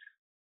bad.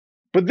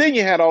 But then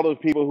you had all those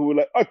people who were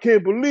like, I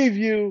can't believe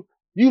you.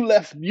 You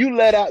let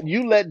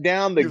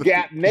down the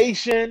Gap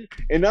Nation.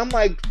 And I'm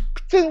like,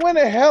 Since when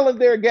the hell is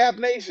there a Gap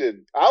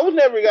Nation? I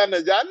never got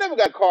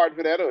a card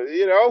for that.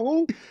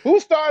 Who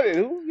started?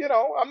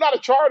 I'm not a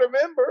charter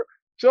member.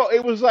 So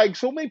it was like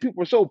so many people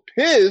were so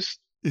pissed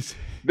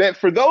that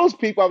for those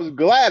people, I was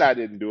glad I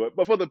didn't do it.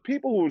 But for the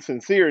people who were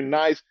sincere and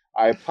nice,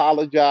 I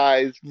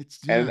apologized.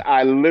 And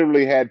I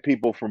literally had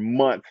people for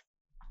months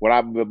when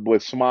I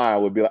would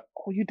smile would be like,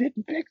 "Oh, you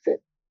didn't fix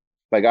it."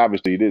 Like,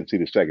 obviously, you didn't see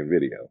the second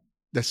video.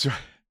 That's right.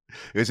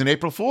 It was an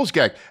April Fool's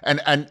gag.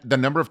 And the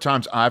number of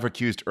times I've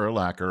accused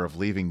Urlacher of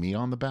leaving me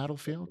on the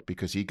battlefield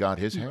because he got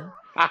his hair.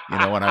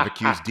 And I've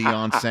accused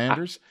Deion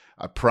Sanders.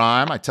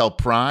 Prime, I tell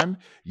Prime,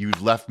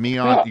 you've left me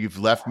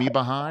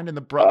behind in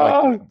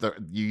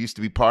you used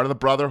to be part of the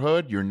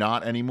Brotherhood. You're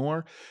not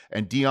anymore.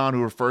 And Deion,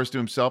 who refers to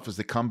himself as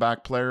the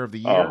comeback player of the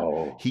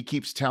year, he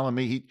keeps telling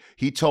me,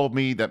 he told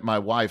me that my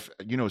wife,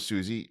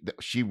 Susie,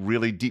 she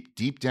really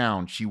deep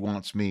down, she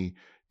wants me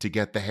to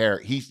get the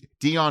hair.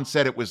 Deion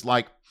said it was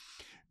like,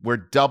 we're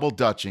double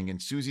dutching,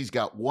 and Susie's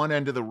got one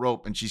end of the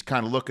rope, and she's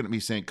kind of looking at me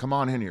saying, "Come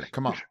on in here,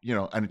 come on,"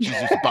 and she's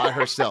just by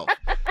herself.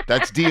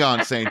 That's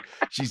Deion saying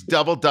she's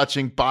double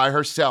dutching by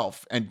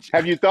herself. And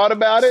have you thought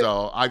about it?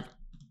 So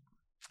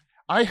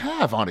I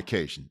have on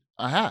occasion.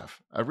 I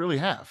really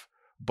have.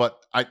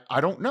 But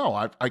I don't know.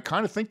 I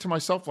kind of think to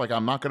myself, like,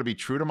 I'm not going to be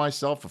true to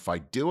myself if I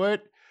do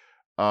it.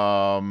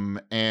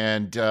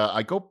 And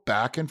I go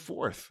back and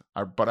forth.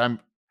 I don't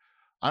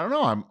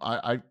know.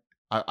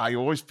 I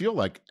always feel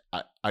like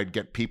I'd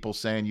get people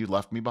saying you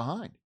left me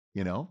behind,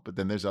 but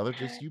then there's other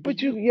just you. But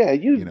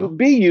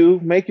be you,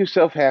 make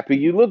yourself happy.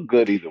 You look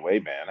good either way,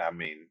 man. I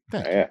mean,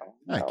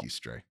 thank you,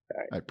 Stray.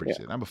 I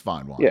appreciate it. I'm a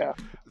fine one. Yeah.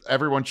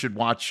 Everyone should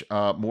watch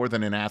More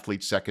Than an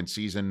Athlete's second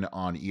season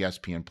on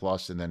ESPN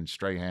Plus, and then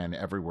Strahan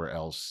everywhere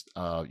else.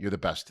 You're the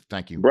best.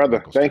 Thank you, brother.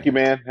 Michael Thank you,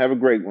 Strahan. man. Have a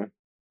great one.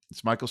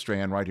 It's Michael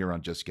Strahan right here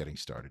on Just Getting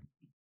Started.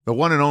 The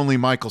one and only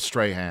Michael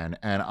Strahan.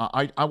 And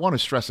I want to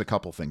stress a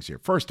couple things here.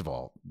 First of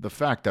all, the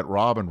fact that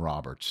Robin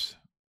Roberts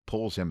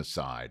pulls him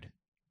aside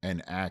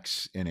and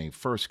acts in a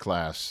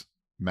first-class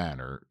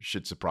manner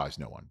should surprise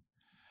no one.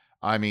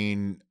 I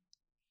mean,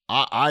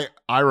 I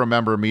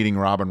remember meeting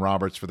Robin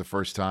Roberts for the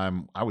first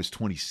time. I was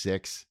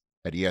 26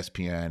 at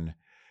ESPN,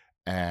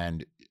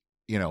 and,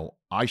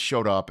 I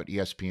showed up at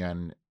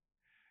ESPN,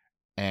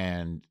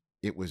 and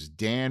it was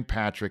Dan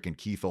Patrick and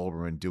Keith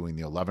Olbermann doing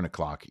the 11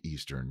 o'clock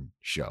Eastern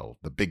show,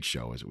 the big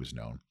show as it was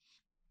known.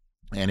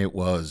 And it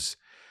was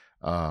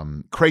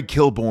Craig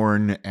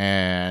Kilborn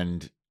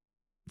and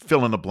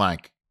fill in the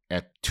blank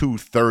at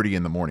 2:30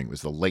 in the morning. It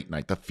was the late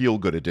night, the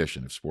feel-good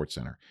edition of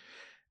SportsCenter.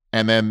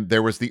 And then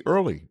there was the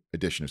early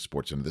edition of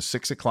SportsCenter, the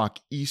 6 o'clock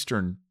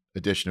Eastern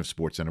edition of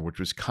SportsCenter, which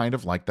was kind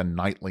of like the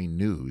nightly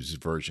news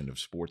version of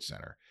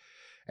SportsCenter.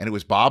 And it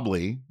was Bob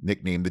Lee,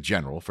 nicknamed the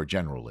General for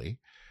General Lee,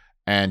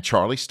 and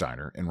Charlie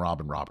Steiner and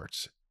Robin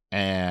Roberts.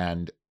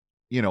 And,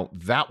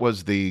 that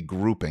was the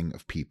grouping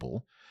of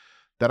people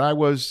that I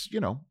was,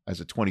 as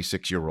a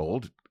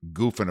 26-year-old,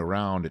 goofing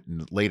around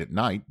late at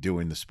night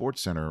doing the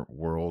SportsCenter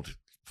world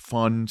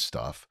fun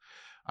stuff.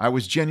 I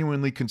was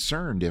genuinely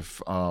concerned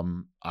if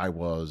I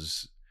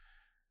was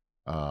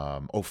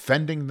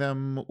offending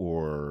them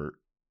or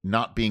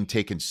not being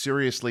taken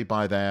seriously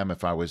by them,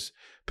 if I was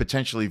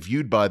potentially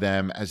viewed by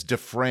them as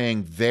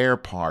defraying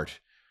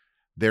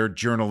their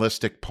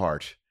journalistic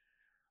part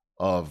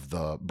of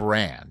the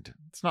brand.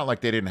 It's not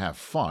like they didn't have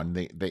fun.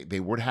 They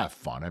would have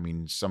fun. I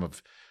mean, some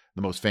of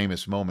the most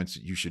famous moments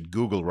you should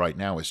Google right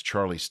now is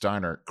Charlie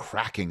Steiner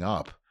cracking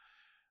up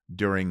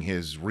during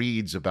his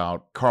reads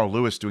about Carl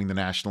Lewis doing the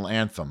national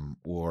anthem,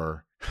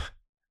 or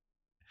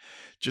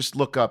just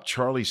look up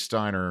Charlie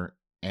Steiner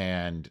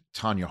and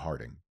Tanya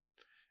Harding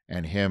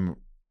and him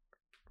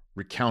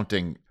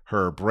recounting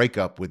her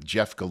breakup with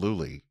Jeff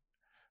Gillooly,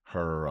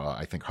 her,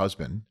 I think,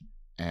 husband.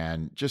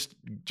 And just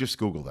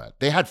Google that.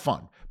 They had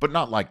fun, but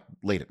not like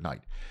late at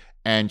night.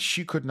 And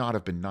she could not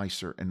have been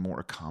nicer and more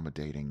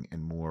accommodating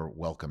and more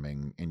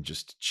welcoming and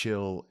just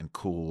chill and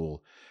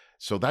cool.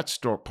 So that's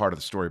part of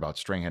the story about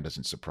Strahan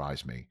doesn't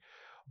surprise me.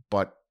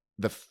 But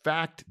the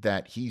fact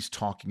that he's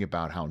talking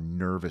about how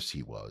nervous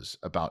he was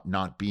about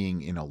not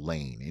being in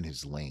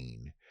his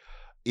lane,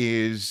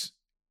 is,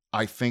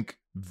 I think,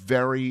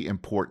 very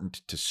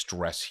important to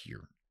stress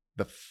here.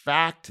 The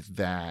fact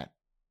that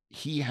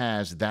he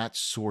has that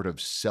sort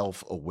of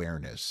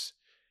self-awareness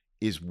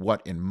is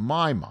what, in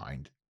my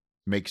mind,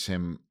 makes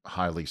him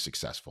highly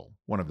successful.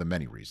 One of the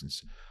many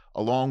reasons,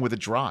 along with a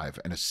drive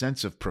and a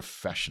sense of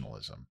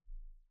professionalism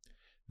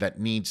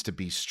that needs to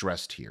be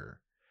stressed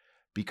here.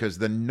 Because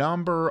the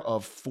number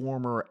of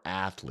former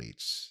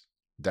athletes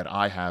that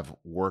I have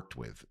worked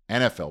with,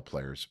 NFL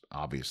players,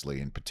 obviously,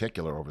 in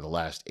particular, over the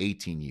last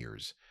 18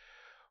 years,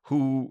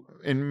 who,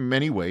 in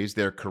many ways,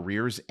 their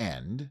careers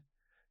end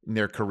in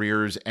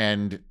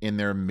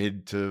their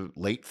mid to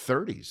late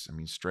 30s. I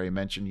mean, Stray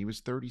mentioned he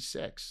was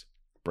 36.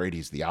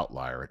 Brady's the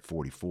outlier at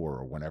 44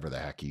 or whenever the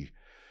heck he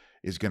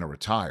is going to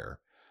retire.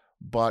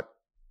 But,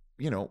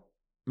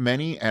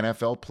 many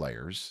NFL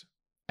players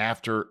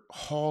after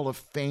Hall of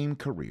Fame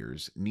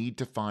careers need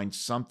to find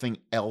something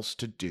else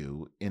to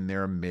do in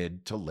their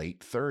mid to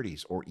late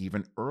 30s or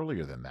even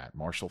earlier than that.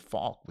 Marshall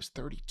Faulk was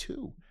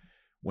 32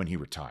 when he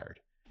retired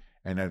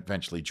and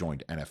eventually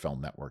joined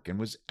NFL Network and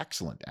was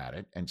excellent at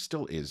it and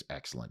still is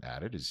excellent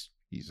at it.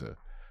 He's a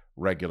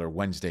regular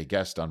Wednesday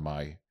guest on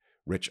my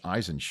Rich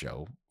Eisen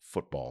show,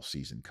 football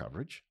season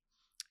coverage.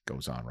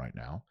 Goes on right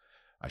now,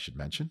 I should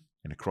mention,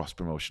 in a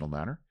cross-promotional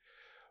manner.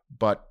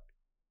 But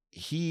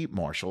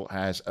Marshall,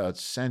 has a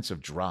sense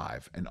of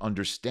drive, an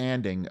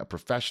understanding, a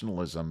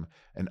professionalism,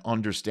 an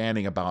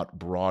understanding about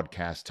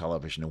broadcast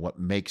television and what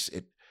makes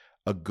it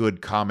a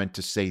good comment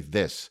to say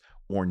this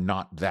or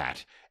not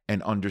that,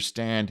 and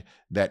understand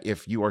that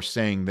if you are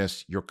saying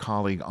this, your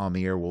colleague on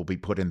the air will be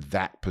put in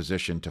that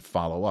position to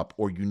follow up,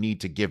 or you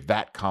need to give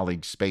that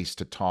colleague space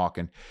to talk.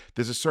 And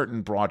there's a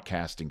certain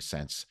broadcasting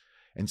sense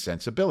and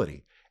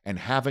sensibility, and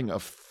having a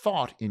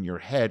thought in your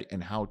head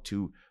and how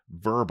to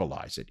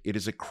verbalize it. It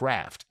is a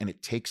craft, and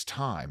it takes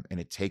time, and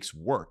it takes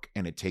work,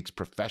 and it takes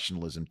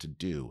professionalism to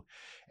do.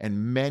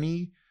 And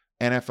many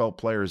NFL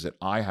players that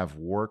I have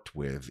worked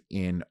with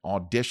in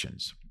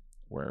auditions,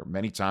 where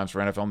many times for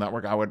NFL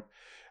Network,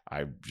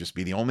 I'd just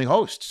be the only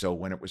host. So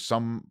when it was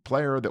some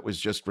player that was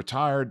just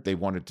retired, they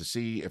wanted to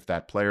see if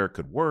that player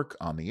could work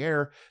on the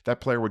air,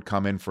 that player would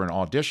come in for an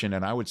audition,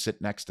 and I would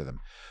sit next to them.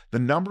 The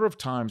number of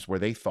times where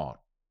they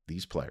thought,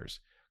 these players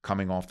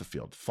coming off the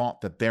field, thought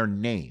that their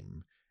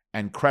name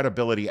and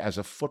credibility as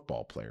a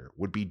football player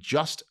would be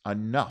just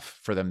enough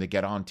for them to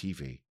get on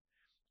TV,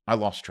 I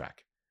lost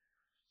track.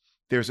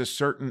 There's a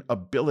certain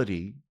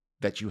ability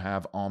that you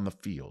have on the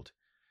field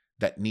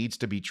that needs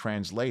to be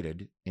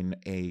translated in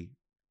a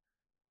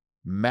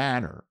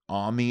manner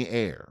on the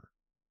air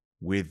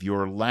with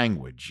your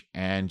language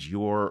and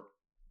your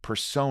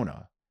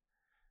persona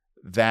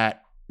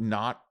that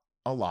not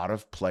a lot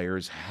of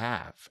players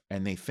have.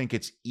 And they think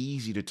it's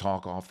easy to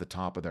talk off the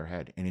top of their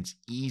head, and it's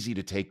easy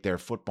to take their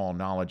football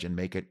knowledge and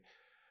make it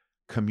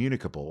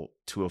communicable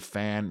to a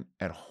fan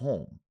at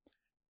home.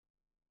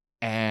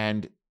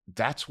 And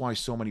that's why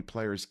so many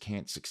players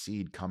can't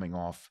succeed coming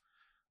off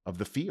of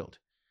the field.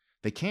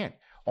 They can't.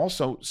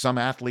 Also, some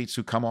athletes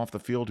who come off the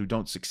field who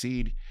don't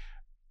succeed.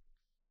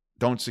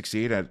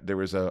 There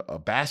was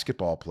a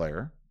basketball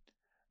player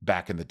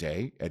back in the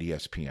day at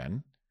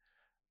ESPN,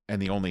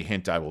 and the only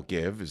hint I will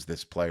give is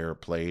this player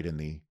played in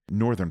the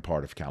northern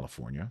part of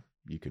California.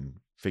 You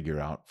can figure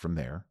out from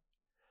there.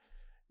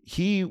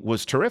 He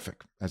was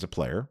terrific as a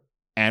player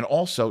and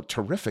also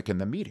terrific in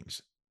the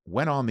meetings.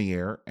 Went on the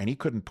air and he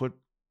couldn't put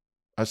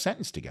a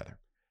sentence together.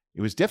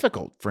 It was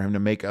difficult for him to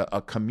make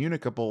a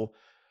communicable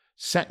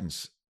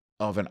sentence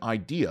of an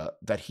idea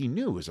that he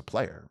knew as a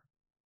player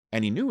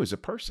and he knew as a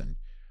person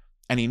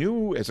and he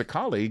knew as a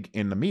colleague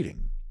in the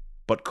meeting,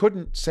 but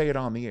couldn't say it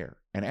on the air.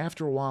 And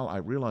after a while, I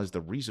realized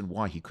the reason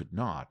why he could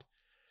not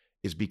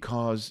is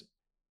because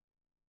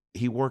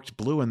he worked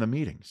blue in the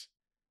meetings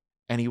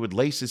and he would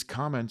lace his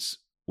comments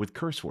with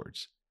curse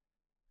words.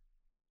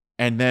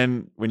 And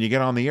then when you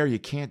get on the air, you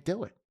can't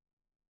do it.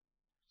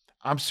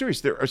 I'm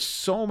serious. There are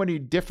so many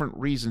different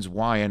reasons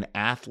why an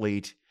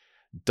athlete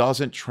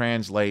doesn't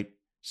translate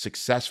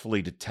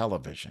successfully to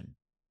television.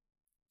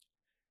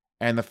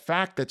 And the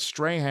fact that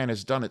Strahan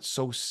has done it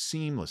so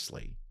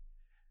seamlessly,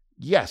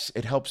 yes,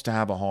 it helps to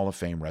have a Hall of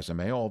Fame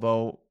resume,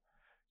 although,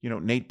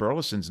 Nate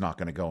Burleson's not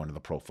going to go into the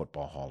Pro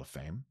Football Hall of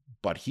Fame,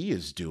 but he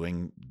is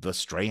doing the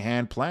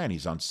Strahan plan.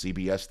 He's on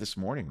CBS This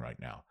Morning right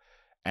now,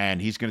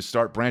 and he's going to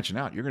start branching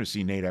out. You're going to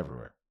see Nate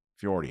everywhere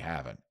if you already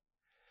haven't.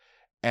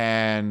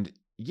 And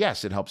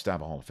yes, it helps to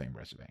have a Hall of Fame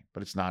resume,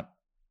 but it's not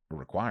a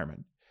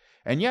requirement.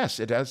 And yes,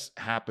 it does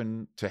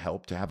happen to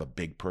help to have a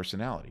big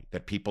personality,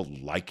 that people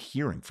like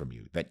hearing from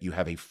you, that you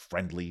have a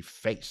friendly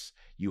face.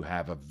 You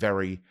have a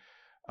very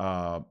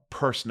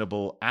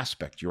personable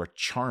aspect. You're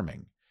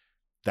charming.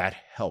 That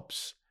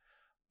helps.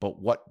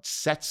 But what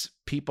sets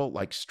people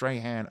like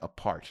Strahan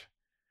apart,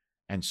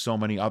 and so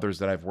many others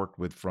that I've worked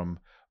with, from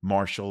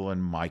Marshall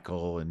and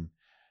Michael and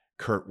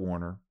Kurt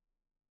Warner,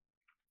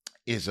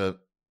 is a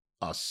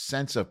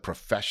sense of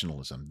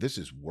professionalism. This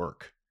is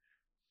work.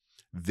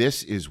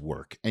 This is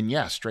work. And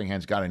yes,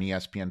 Strahan's got an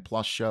ESPN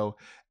Plus show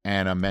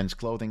and a men's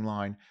clothing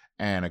line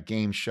and a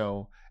game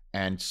show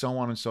and so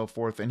on and so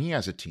forth. And he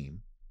has a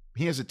team.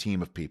 He has a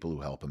team of people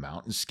who help him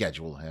out and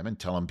schedule him and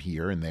tell him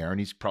here and there. And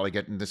he's probably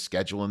getting the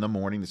schedule in the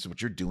morning. This is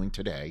what you're doing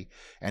today.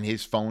 And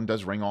his phone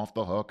does ring off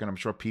the hook. And I'm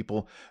sure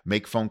people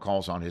make phone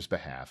calls on his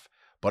behalf.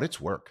 But it's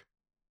work.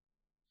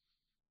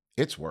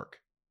 It's work.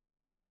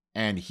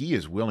 And he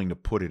is willing to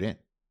put it in.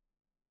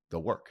 The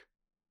work.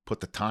 Put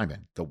the time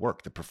in, the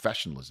work, the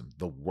professionalism,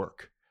 the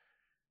work.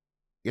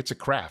 It's a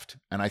craft.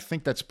 And I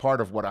think that's part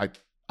of what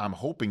I'm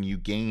hoping you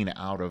gain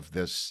out of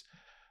this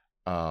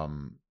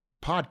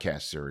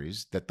podcast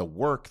series, that the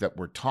work that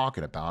we're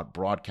talking about,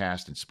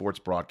 broadcast and sports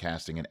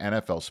broadcasting and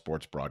NFL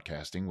sports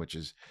broadcasting, which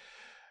is,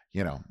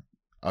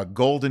 a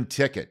golden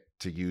ticket,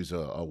 to use a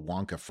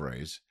Wonka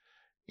phrase,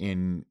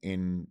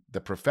 in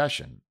the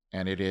profession.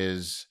 And it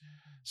is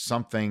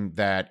something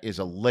that is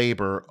a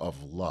labor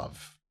of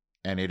love.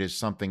 And it is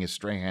something, as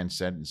Strahan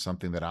said, and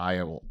something that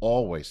I will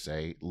always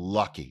say,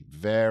 lucky,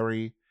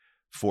 very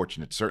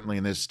fortunate, certainly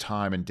in this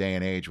time and day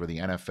and age where the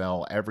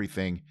NFL,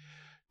 everything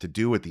to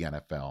do with the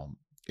NFL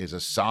is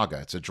a saga.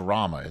 It's a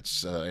drama.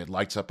 It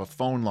lights up a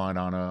phone line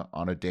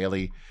on a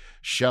daily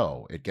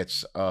show. It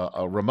gets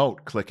a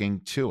remote clicking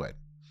to it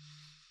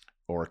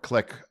or a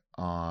click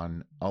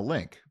on a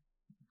link.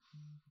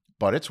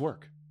 But it's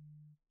work.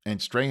 And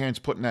Strahan's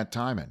putting that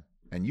time in.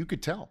 And you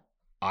could tell.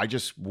 I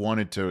just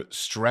wanted to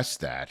stress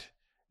that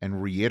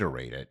and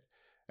reiterate it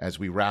as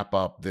we wrap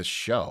up this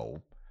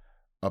show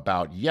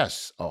about,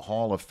 yes, a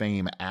Hall of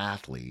Fame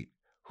athlete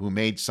who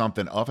made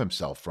something of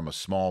himself from a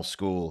small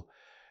school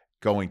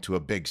going to a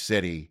big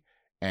city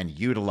and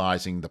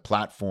utilizing the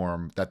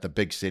platform that the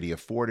big city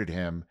afforded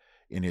him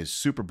in his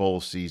Super Bowl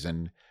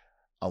season,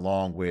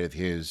 along with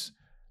his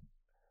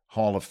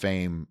Hall of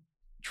Fame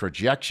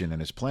trajectory in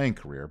his playing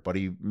career. But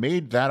he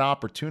made that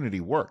opportunity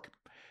work.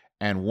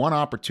 And one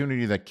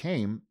opportunity that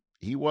came,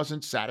 he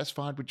wasn't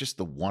satisfied with just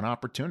the one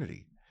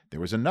opportunity. There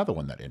was another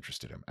one that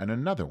interested him, and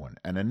another one,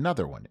 and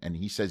another one. And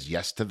he says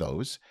yes to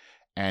those,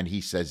 and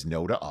he says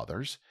no to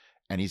others.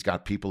 And he's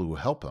got people who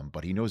help him,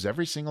 but he knows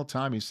every single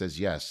time he says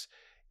yes,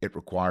 it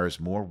requires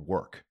more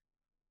work.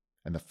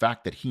 And the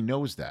fact that he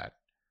knows that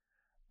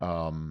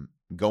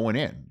going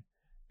in,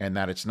 and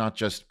that it's not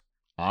just,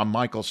 I'm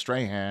Michael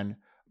Strahan,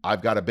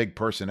 I've got a big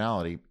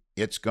personality,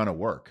 it's going to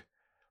work.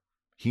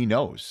 He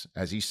knows,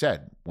 as he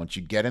said, once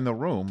you get in the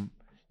room,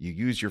 you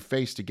use your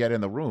face to get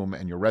in the room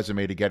and your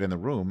resume to get in the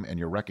room and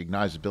your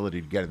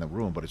recognizability to get in the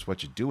room, but it's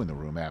what you do in the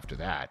room after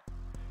that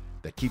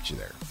that keeps you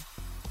there.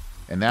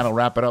 And that'll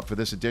wrap it up for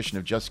this edition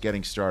of Just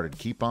Getting Started.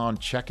 Keep on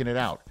checking it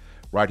out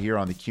right here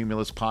on the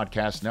Cumulus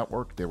Podcast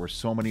Network. There were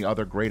so many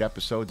other great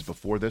episodes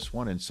before this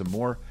one and some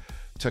more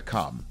to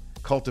come.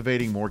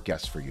 Cultivating more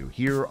guests for you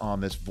here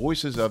on this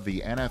Voices of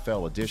the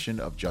NFL edition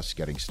of Just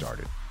Getting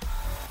Started.